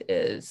point,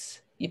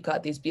 is you've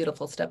got these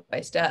beautiful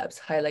step-by-steps,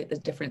 highlight the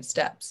different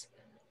steps,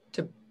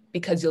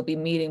 because you'll be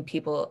meeting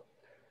people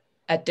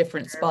at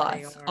different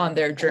spots on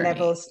their journey.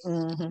 Levels.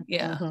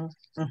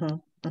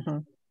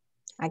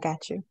 I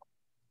got you.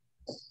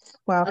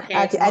 Well, okay,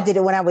 I did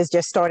it when I was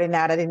just starting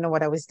out. I didn't know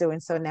what I was doing.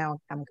 So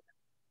now I'm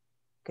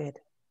good.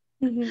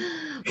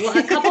 Well,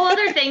 a couple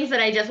other things that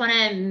I just want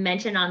to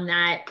mention on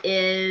that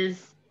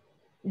is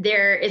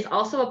there is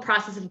also a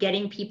process of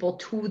getting people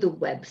to the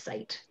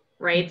website,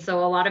 right?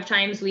 So a lot of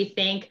times we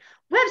think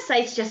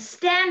websites just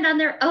stand on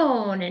their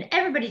own and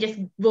everybody just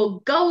will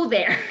go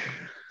there.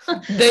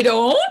 They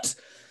don't?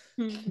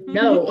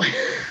 No.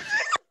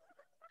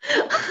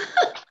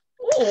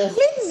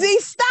 Lindsay,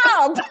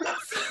 stop!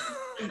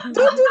 Don't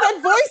do that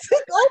voice.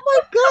 Oh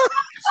my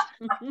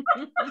God.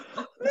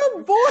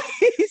 The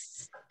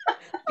voice.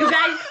 You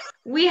guys,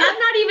 we have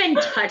not even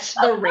touched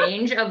the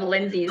range of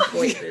Lindsay's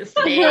voices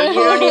today. You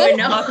don't even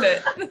know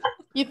it.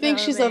 You think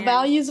she's a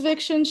values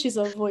vixen? She's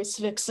a voice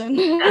vixen.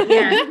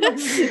 Yeah.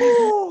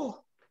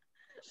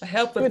 I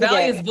help with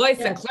values, voice,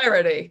 and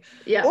clarity.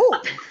 Yeah.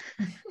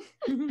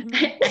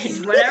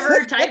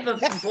 Whatever type of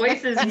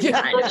voices you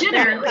find,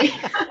 apparently.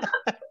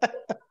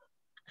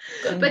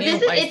 But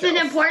it's an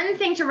important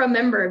thing to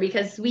remember,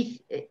 because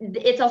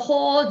it's a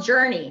whole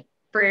journey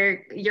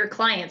for your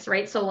clients,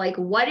 right? So like,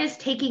 what is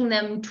taking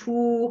them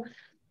to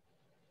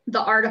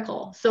the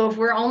article. So if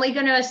we're only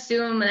going to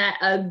assume that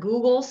a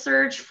Google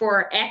search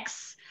for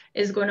X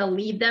is going to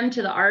lead them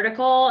to the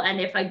article, and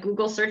if I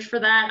Google search for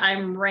that,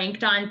 I'm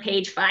ranked on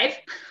page 5,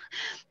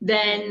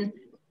 then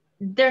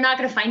they're not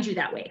going to find you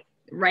that way,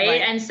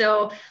 right? And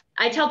so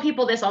I tell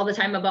people this all the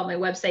time about my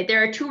website.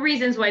 There are 2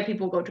 reasons why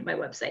people go to my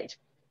website.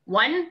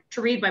 1,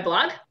 to read my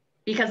blog,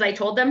 because I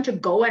told them to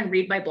go and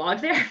read my blog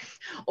there,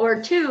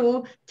 or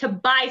 2, to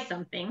buy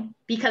something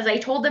because I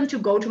told them to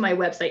go to my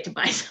website to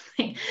buy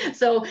something.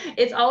 So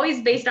it's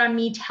always based on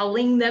me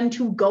telling them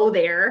to go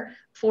there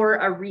for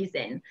a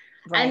reason.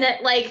 And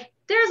that, like,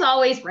 there's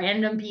always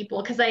random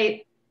people, because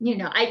I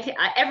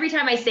every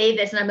time I say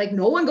this and I'm like,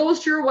 no one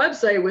goes to your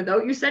website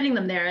without you sending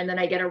them there. And then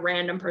I get a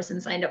random person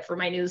signed up for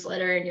my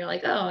newsletter and you're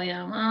like, oh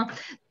yeah, well,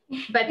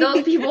 but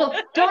those people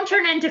don't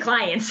turn into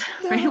clients,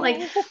 right?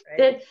 Like,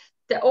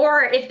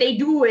 or if they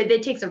do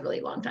it takes a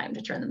really long time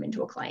to turn them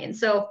into a client.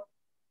 So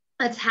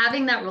it's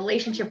having that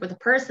relationship with a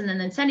person and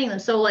then sending them.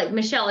 So like,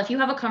 Michelle, if you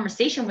have a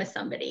conversation with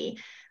somebody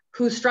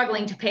who's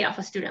struggling to pay off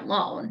a student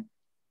loan,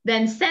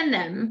 then send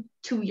them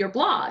to your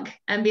blog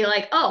and be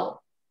like, oh,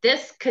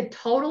 this could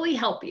totally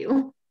help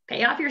you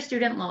pay off your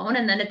student loan.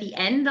 And then at the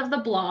end of the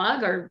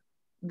blog, or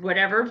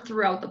whatever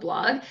throughout the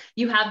blog,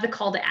 you have the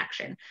call to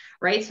action,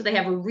 right? So they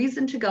have a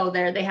reason to go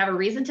there. They have a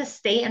reason to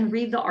stay and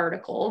read the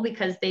article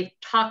because they've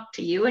talked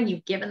to you and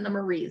you've given them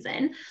a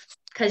reason,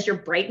 because your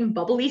bright and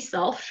bubbly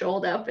self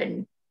showed up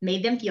and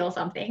made them feel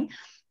something.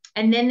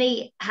 And then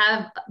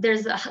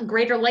there's a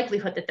greater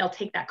likelihood that they'll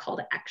take that call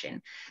to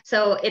action.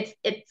 So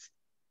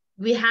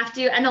we have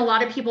to, and a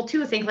lot of people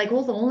too think like,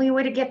 well, the only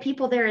way to get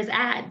people there is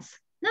ads.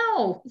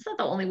 No, it's not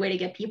the only way to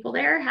get people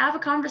there. Have a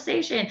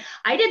conversation.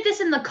 I did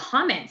this in the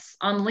comments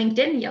on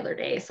LinkedIn the other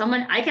day.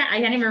 I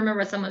can't even remember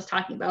what someone was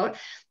talking about.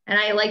 And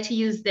I like to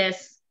use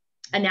this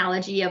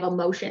analogy of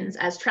emotions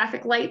as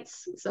traffic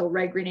lights. So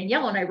red, green, and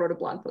yellow. And I wrote a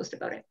blog post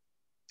about it.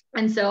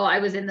 And so I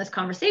was in this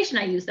conversation,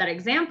 I used that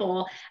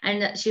example,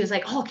 and she was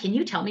like, oh, can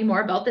you tell me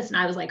more about this? And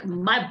I was like,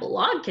 my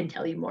blog can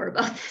tell you more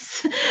about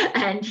this.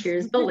 And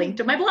here's the link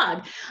to my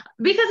blog.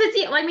 Because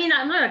I'm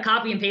not going to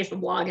copy and paste the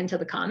blog into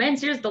the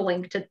comments. Here's the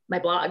link to my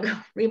blog,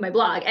 read my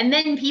blog. And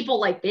then people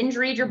like binge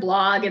read your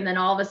blog. And then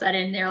all of a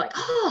sudden they're like,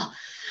 oh,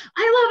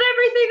 I love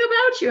everything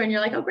about you. And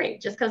you're like, oh,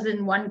 great. Just because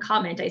in one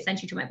comment I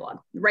sent you to my blog,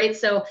 right?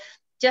 So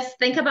just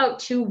think about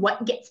too,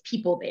 what gets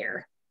people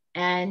there.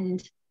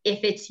 And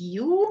if it's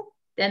you,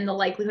 then the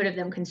likelihood of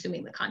them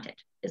consuming the content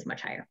is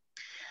much higher.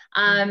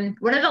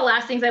 One of the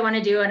last things I want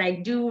to do, and I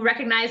do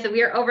recognize that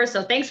we are over,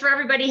 so thanks for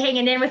everybody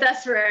hanging in with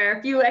us for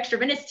a few extra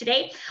minutes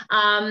today,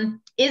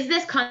 is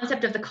this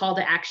concept of the call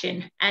to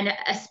action. And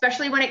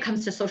especially when it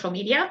comes to social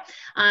media,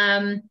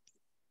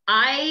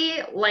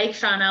 I, like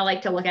Shauna,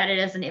 like to look at it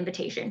as an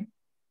invitation.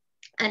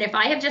 And if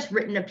I have just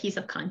written a piece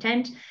of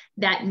content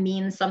that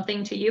means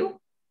something to you,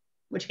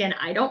 which again,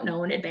 I don't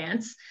know in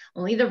advance,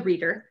 only the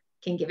reader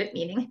can give it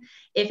meaning.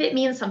 If it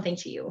means something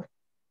to you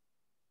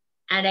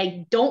and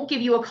I don't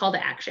give you a call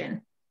to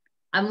action,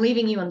 I'm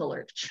leaving you in the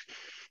lurch.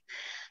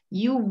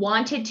 You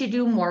wanted to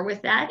do more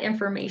with that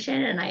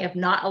information and I have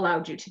not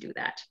allowed you to do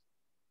that.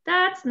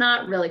 That's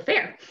not really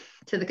fair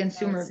to the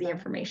consumer of the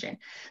information.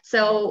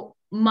 So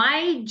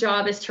my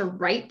job is to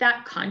write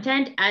that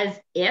content as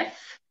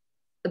if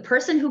the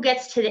person who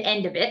gets to the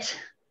end of it,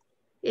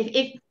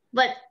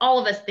 let all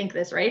of us think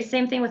this, right?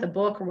 Same thing with a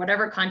book or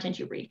whatever content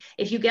you read.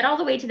 If you get all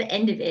the way to the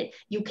end of it,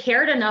 you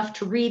cared enough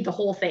to read the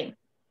whole thing.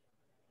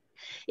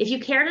 If you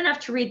cared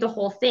enough to read the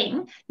whole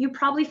thing, you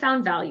probably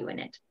found value in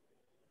it.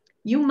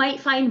 You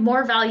might find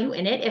more value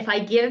in it if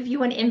I give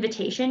you an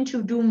invitation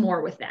to do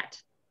more with that.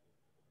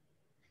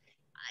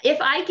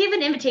 If I give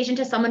an invitation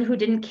to someone who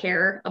didn't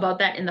care about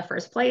that in the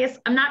first place,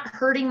 I'm not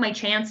hurting my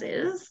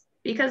chances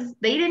because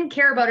they didn't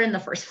care about it in the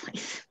first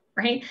place.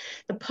 Right?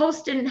 The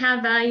post didn't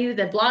have value,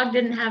 the blog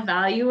didn't have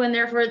value, and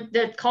therefore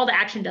the call to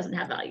action doesn't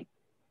have value.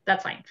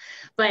 That's fine.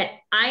 But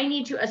I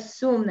need to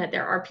assume that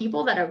there are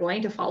people that are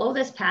going to follow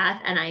this path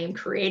and I am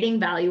creating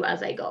value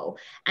as I go.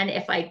 And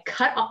if I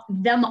cut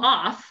them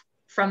off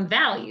from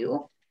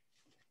value,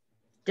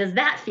 does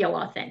that feel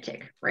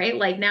authentic? Right?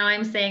 Like now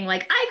I'm saying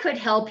like, I could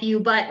help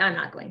you, but I'm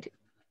not going to.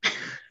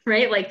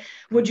 Right? Like,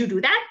 would you do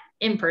that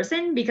in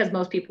person? Because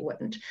most people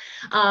wouldn't.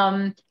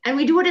 And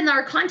we do it in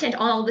our content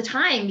all the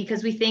time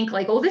because we think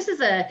like, oh, this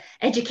is a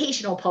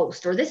educational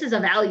post, or this is a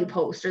value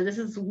post, or this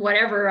is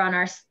whatever on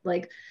our,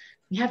 like,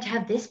 we have to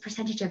have this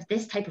percentage of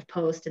this type of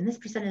post and this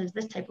percentage of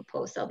this type of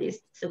post, all these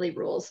silly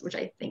rules, which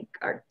I think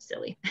are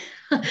silly.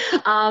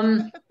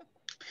 But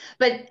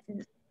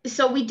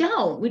so we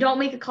don't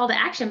make a call to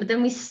action, but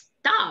then we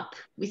stop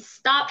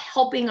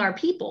helping our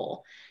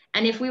people.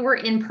 And if we were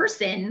in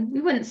person,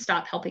 we wouldn't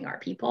stop helping our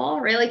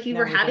people, right? Like if you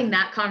were having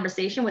that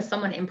conversation with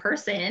someone in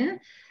person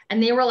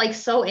and they were like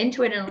so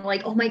into it and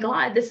like, oh my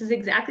God, this is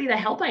exactly the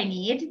help I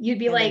need. You'd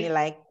be like, you're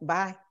like,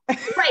 bye.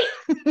 Right.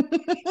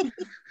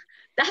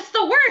 That's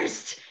the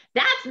worst.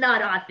 That's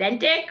not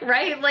authentic,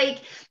 right? Like,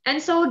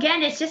 and so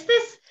again, it's just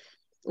this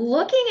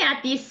looking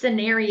at these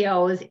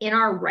scenarios in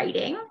our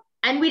writing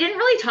And we didn't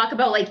really talk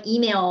about like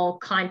email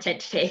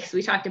content today because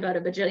we talked about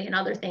a bajillion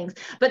other things,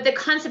 but the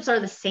concepts are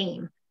the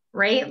same,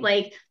 right?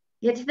 Like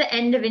you get to the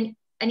end of an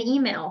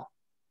email,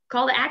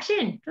 call to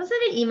action. Don't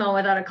send an email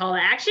without a call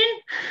to action.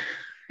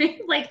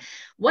 Like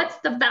what's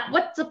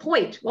the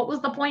point? What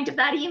was the point of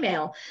that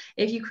email?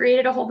 If you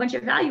created a whole bunch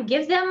of value,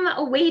 give them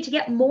a way to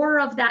get more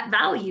of that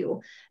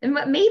value. And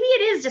maybe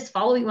it is just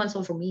follow you on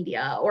social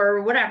media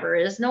or whatever.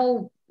 There's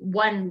no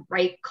one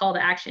right call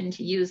to action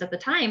to use at the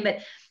time, but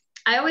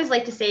I always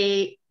like to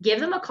say, give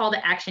them a call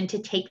to action to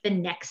take the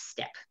next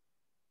step.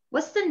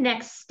 What's the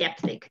next step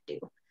they could do,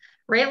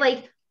 right?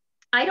 Like,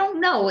 I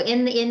don't know,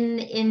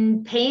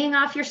 in paying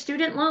off your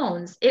student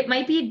loans, it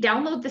might be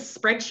download the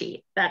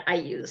spreadsheet that I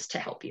use to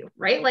help you,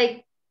 right?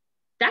 Like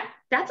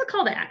that's a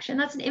call to action.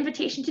 That's an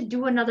invitation to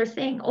do another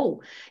thing.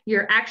 Oh,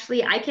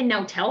 I can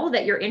now tell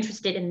that you're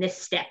interested in this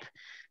step.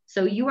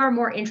 So you are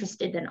more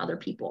interested than other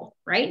people,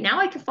 right?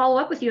 Now I can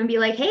follow up with you and be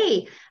like,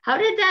 hey, how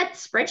did that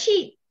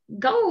spreadsheet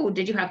go?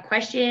 Did you have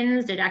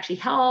questions? Did it actually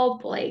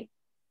help? Like,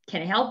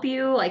 can I help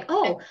you? Like,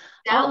 oh,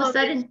 all of a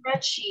sudden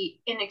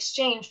spreadsheet in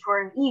exchange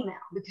for an email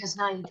because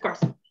now you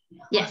course.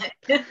 Yes.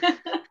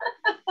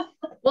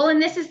 Well,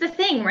 and this is the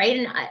thing, right?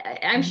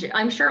 And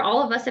I'm sure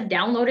all of us have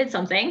downloaded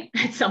something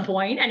at some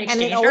point and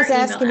exchanged it always our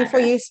asking you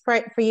address.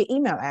 for your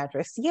email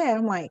address. Yeah,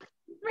 I'm like,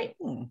 right.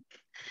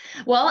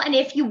 Well, and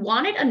if you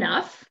want it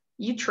enough,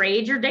 you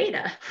trade your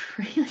data.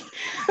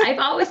 I've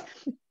always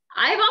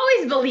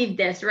believed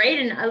this, right?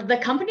 And the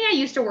company I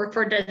used to work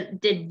for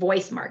did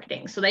voice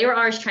marketing. So they were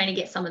always trying to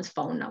get someone's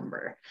phone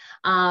number.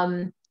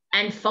 And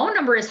phone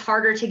number is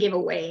harder to give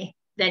away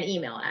than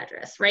email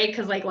address, right?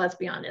 Because like, let's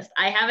be honest,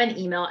 I have an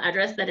email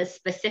address that is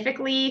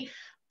specifically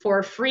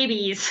for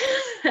freebies.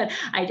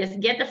 I just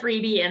get the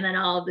freebie and then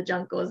all of the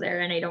junk goes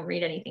there and I don't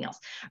read anything else,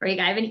 right?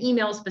 I have an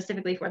email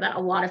specifically for that. A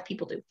lot of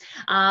people do.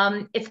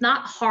 It's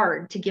not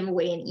hard to give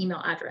away an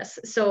email address.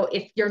 So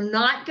if you're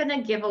not going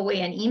to give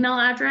away an email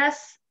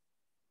address,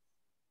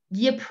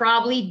 you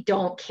probably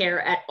don't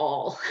care at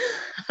all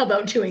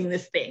about doing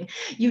this thing.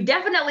 You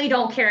definitely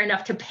don't care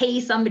enough to pay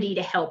somebody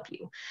to help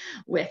you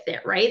with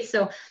it, right?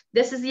 So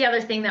this is the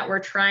other thing that we're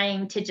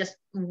trying to just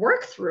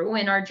work through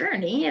in our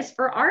journey is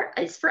for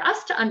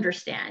us to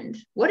understand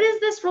what is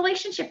this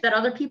relationship that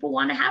other people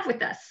want to have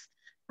with us,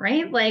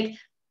 right? Like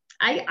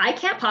I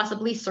can't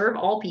possibly serve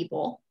all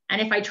people. And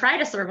if I try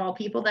to serve all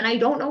people, then I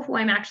don't know who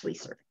I'm actually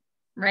serving,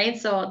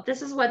 right? So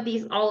this is what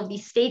all of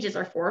these stages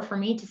are for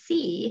me to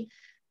see,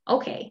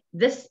 okay,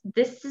 this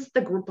is the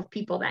group of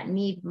people that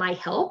need my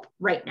help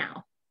right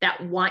now,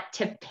 that want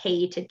to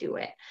pay to do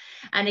it.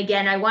 And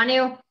again, I want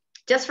to,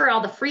 just for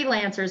all the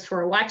freelancers who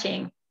are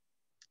watching,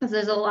 because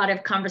there's a lot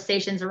of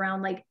conversations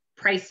around like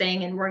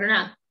pricing, and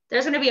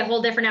there's going to be a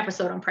whole different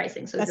episode on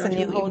pricing. So that's don't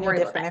a whole new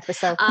different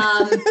episode.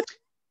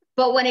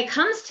 But when it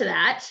comes to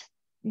that,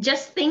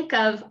 just think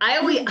of,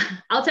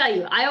 I'll tell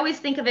you, I always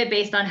think of it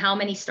based on how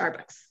many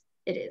Starbucks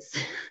it is.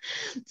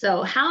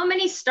 So how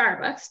many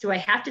Starbucks do I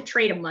have to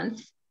trade a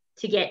month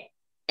to get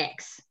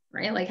X,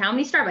 right? Like how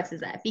many Starbucks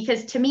is that?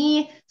 Because to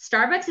me,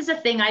 Starbucks is a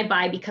thing I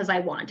buy because I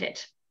want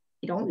it.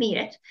 You don't need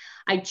it.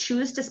 I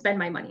choose to spend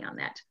my money on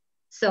that.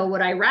 So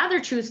would I rather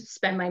choose to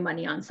spend my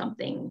money on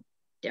something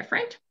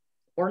different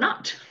or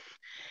not?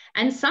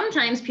 And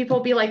sometimes people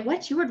will be like,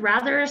 what, you would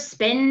rather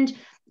spend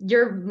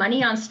your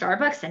money on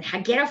Starbucks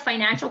and get a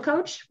financial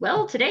coach?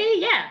 Well, today,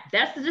 yeah,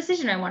 that's the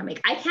decision I want to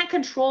make. I can't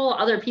control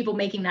other people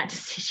making that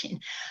decision,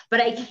 but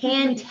I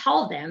can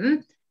tell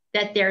them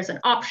that there's an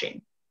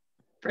option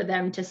for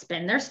them to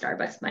spend their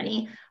Starbucks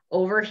money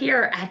over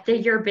here at the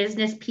Your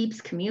Business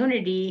Peeps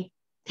community.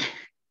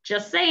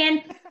 Just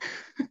saying.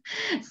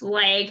 It's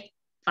like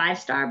 5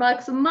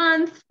 Starbucks a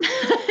month.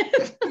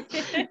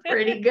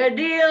 Pretty good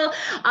deal.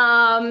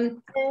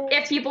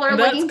 If people are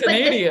That's looking,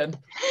 Canadian.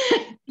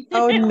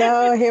 Oh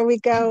no, here we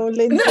go,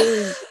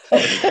 Lindsay.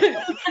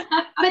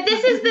 But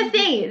this is the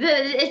thing.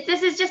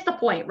 This is just the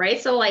point, right?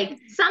 So like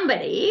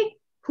somebody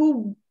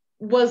who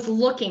was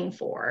looking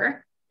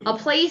for a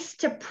place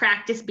to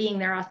practice being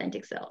their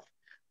authentic self,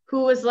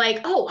 who was like,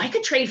 oh, I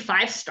could trade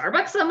 5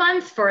 Starbucks a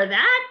month for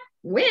that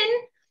win.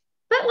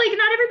 But like,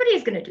 not everybody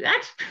is going to do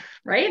that,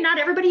 right? Not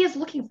everybody is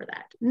looking for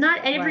that.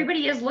 Not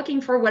everybody is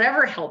looking for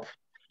whatever help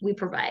we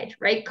provide,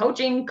 right?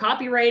 Coaching,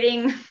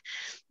 copywriting,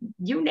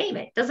 you name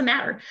it, doesn't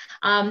matter.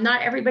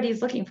 Not everybody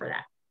is looking for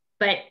that.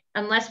 But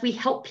unless we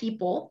help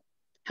people,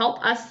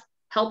 help us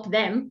help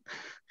them,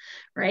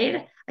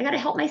 right? I got to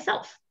help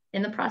myself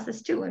in the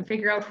process too, and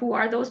figure out who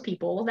are those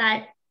people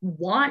that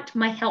want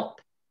my help.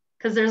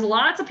 Because there's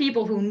lots of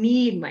people who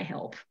need my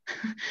help,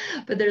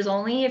 but there's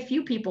only a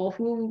few people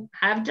who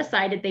have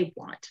decided they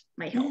want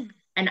my help.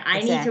 And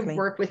I need to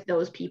work with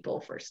those people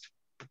first.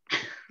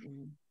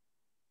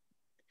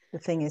 The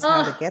thing is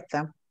how to get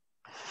them.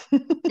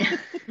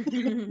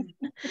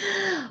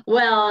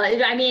 Well,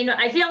 I mean,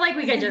 I feel like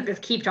we could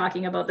just keep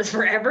talking about this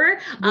forever.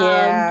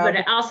 Yeah, but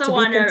I also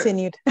want to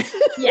continued.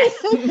 Yes,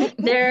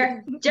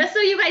 there. Just so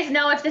you guys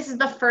know, if this is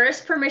the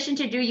first Permission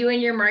to Do You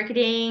in Your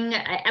Marketing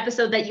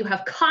episode that you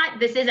have caught,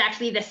 this is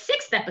actually the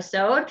 6th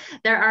episode.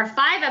 There are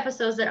 5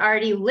 episodes that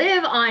already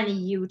live on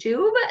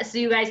YouTube, so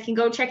you guys can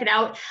go check it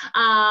out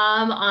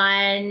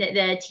on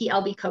the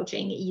TLB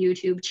Coaching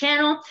YouTube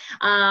channel.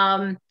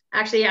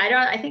 Actually,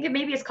 I think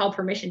maybe it's called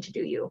Permission to Do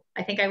You.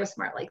 I think I was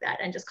smart like that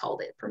and just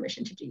called it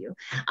Permission to Do You.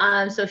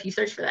 So if you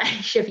search for that,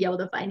 you should be able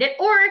to find it,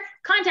 or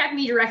contact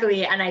me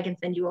directly and I can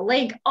send you a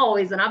link,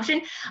 always an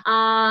option.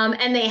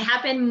 And they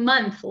happen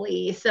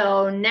monthly.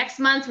 So next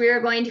month, we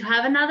are going to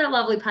have another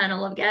lovely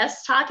panel of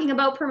guests talking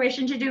about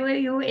Permission to Do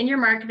You in your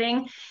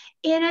marketing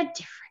in a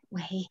different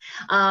way.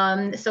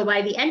 So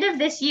by the end of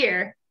this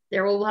year,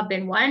 there will have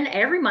been one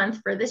every month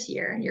for this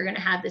year. You're going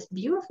to have this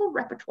beautiful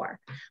repertoire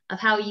of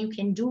how you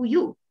can do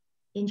you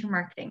in your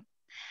marketing.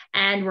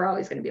 And we're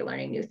always going to be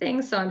learning new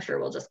things. So I'm sure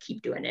we'll just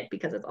keep doing it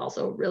because it's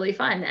also really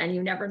fun. And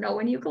you never know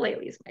when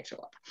ukuleles might show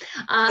up.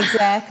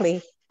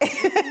 Exactly. It's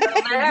still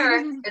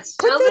there. It's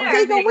still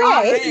there.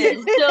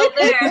 It's still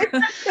there.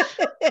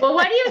 Well,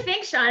 what do you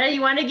think, Shauna?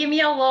 You want to give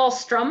me a little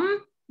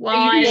strum?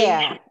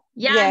 Yeah.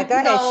 Yeah, go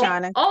ahead,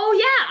 Shauna. Oh,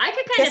 yeah. I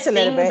could kind of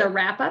sing the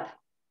wrap up.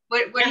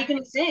 What are you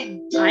going to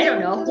sing? I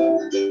don't know.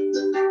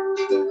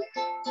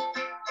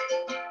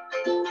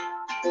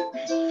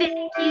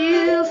 Thank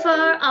you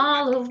for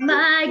all of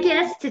my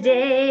guests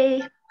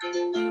today.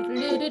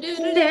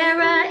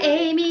 Sarah,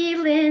 Amy,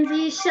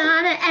 Lindsay,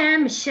 Shauna,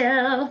 and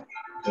Michelle.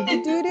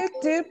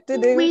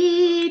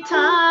 We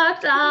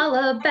talked all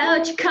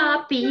about your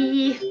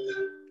copy.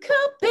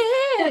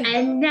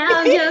 And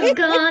now you're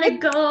gonna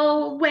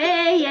go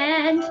away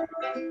and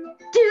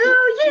do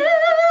you?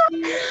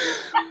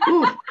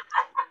 Ooh.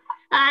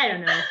 I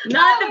don't know.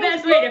 Not the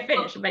best way to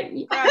finish, but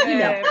you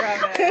know.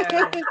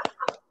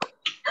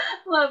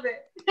 Love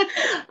it.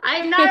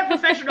 I'm not a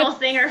professional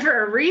singer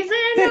for a reason,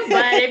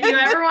 but if you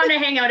ever want to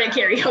hang out at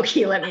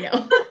karaoke, let me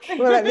know.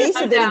 Well, at least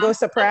you didn't go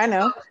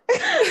soprano.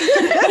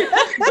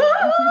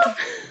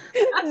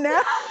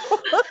 No.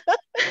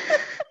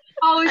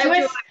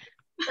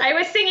 I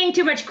was singing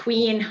too much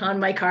Queen on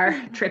my car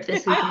trip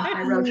this week,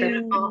 my road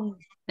trip.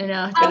 I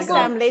know.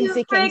 Sam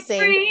Lindsay can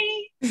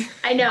sing.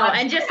 I know,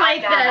 and just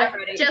like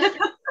just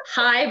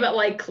high, but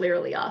like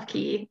clearly off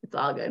key. It's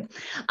all good.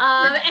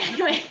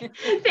 Anyway,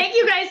 thank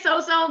you guys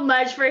so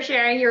much for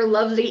sharing your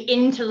lovely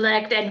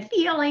intellect and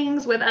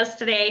feelings with us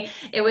today.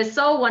 It was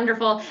so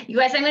wonderful. You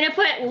guys, I'm going to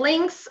put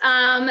links,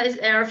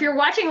 or if you're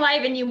watching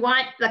live and you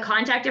want the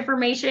contact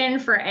information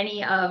for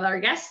any of our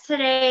guests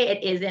today,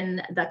 it is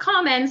in the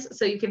comments,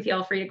 so you can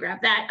feel free to grab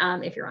that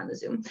if you're on the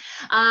Zoom.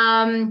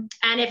 And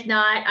if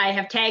not, I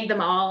have tagged them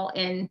all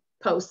in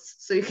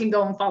posts, so you can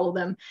go and follow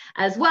them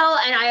as well.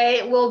 And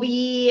I will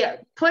be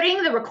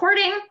putting the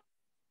recording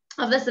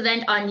of this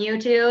event on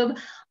YouTube,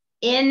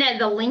 in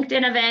the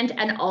LinkedIn event,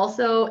 and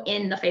also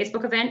in the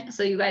Facebook event.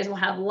 So you guys will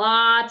have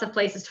lots of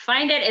places to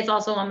find it. It's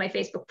also on my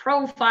Facebook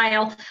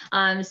profile,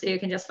 so you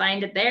can just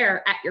find it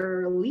there at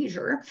your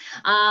leisure.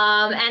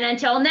 And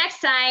until next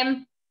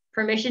time,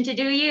 Permission to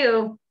Do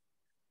You.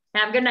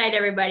 Have a good night,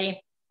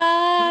 everybody.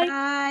 Bye.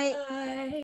 Bye.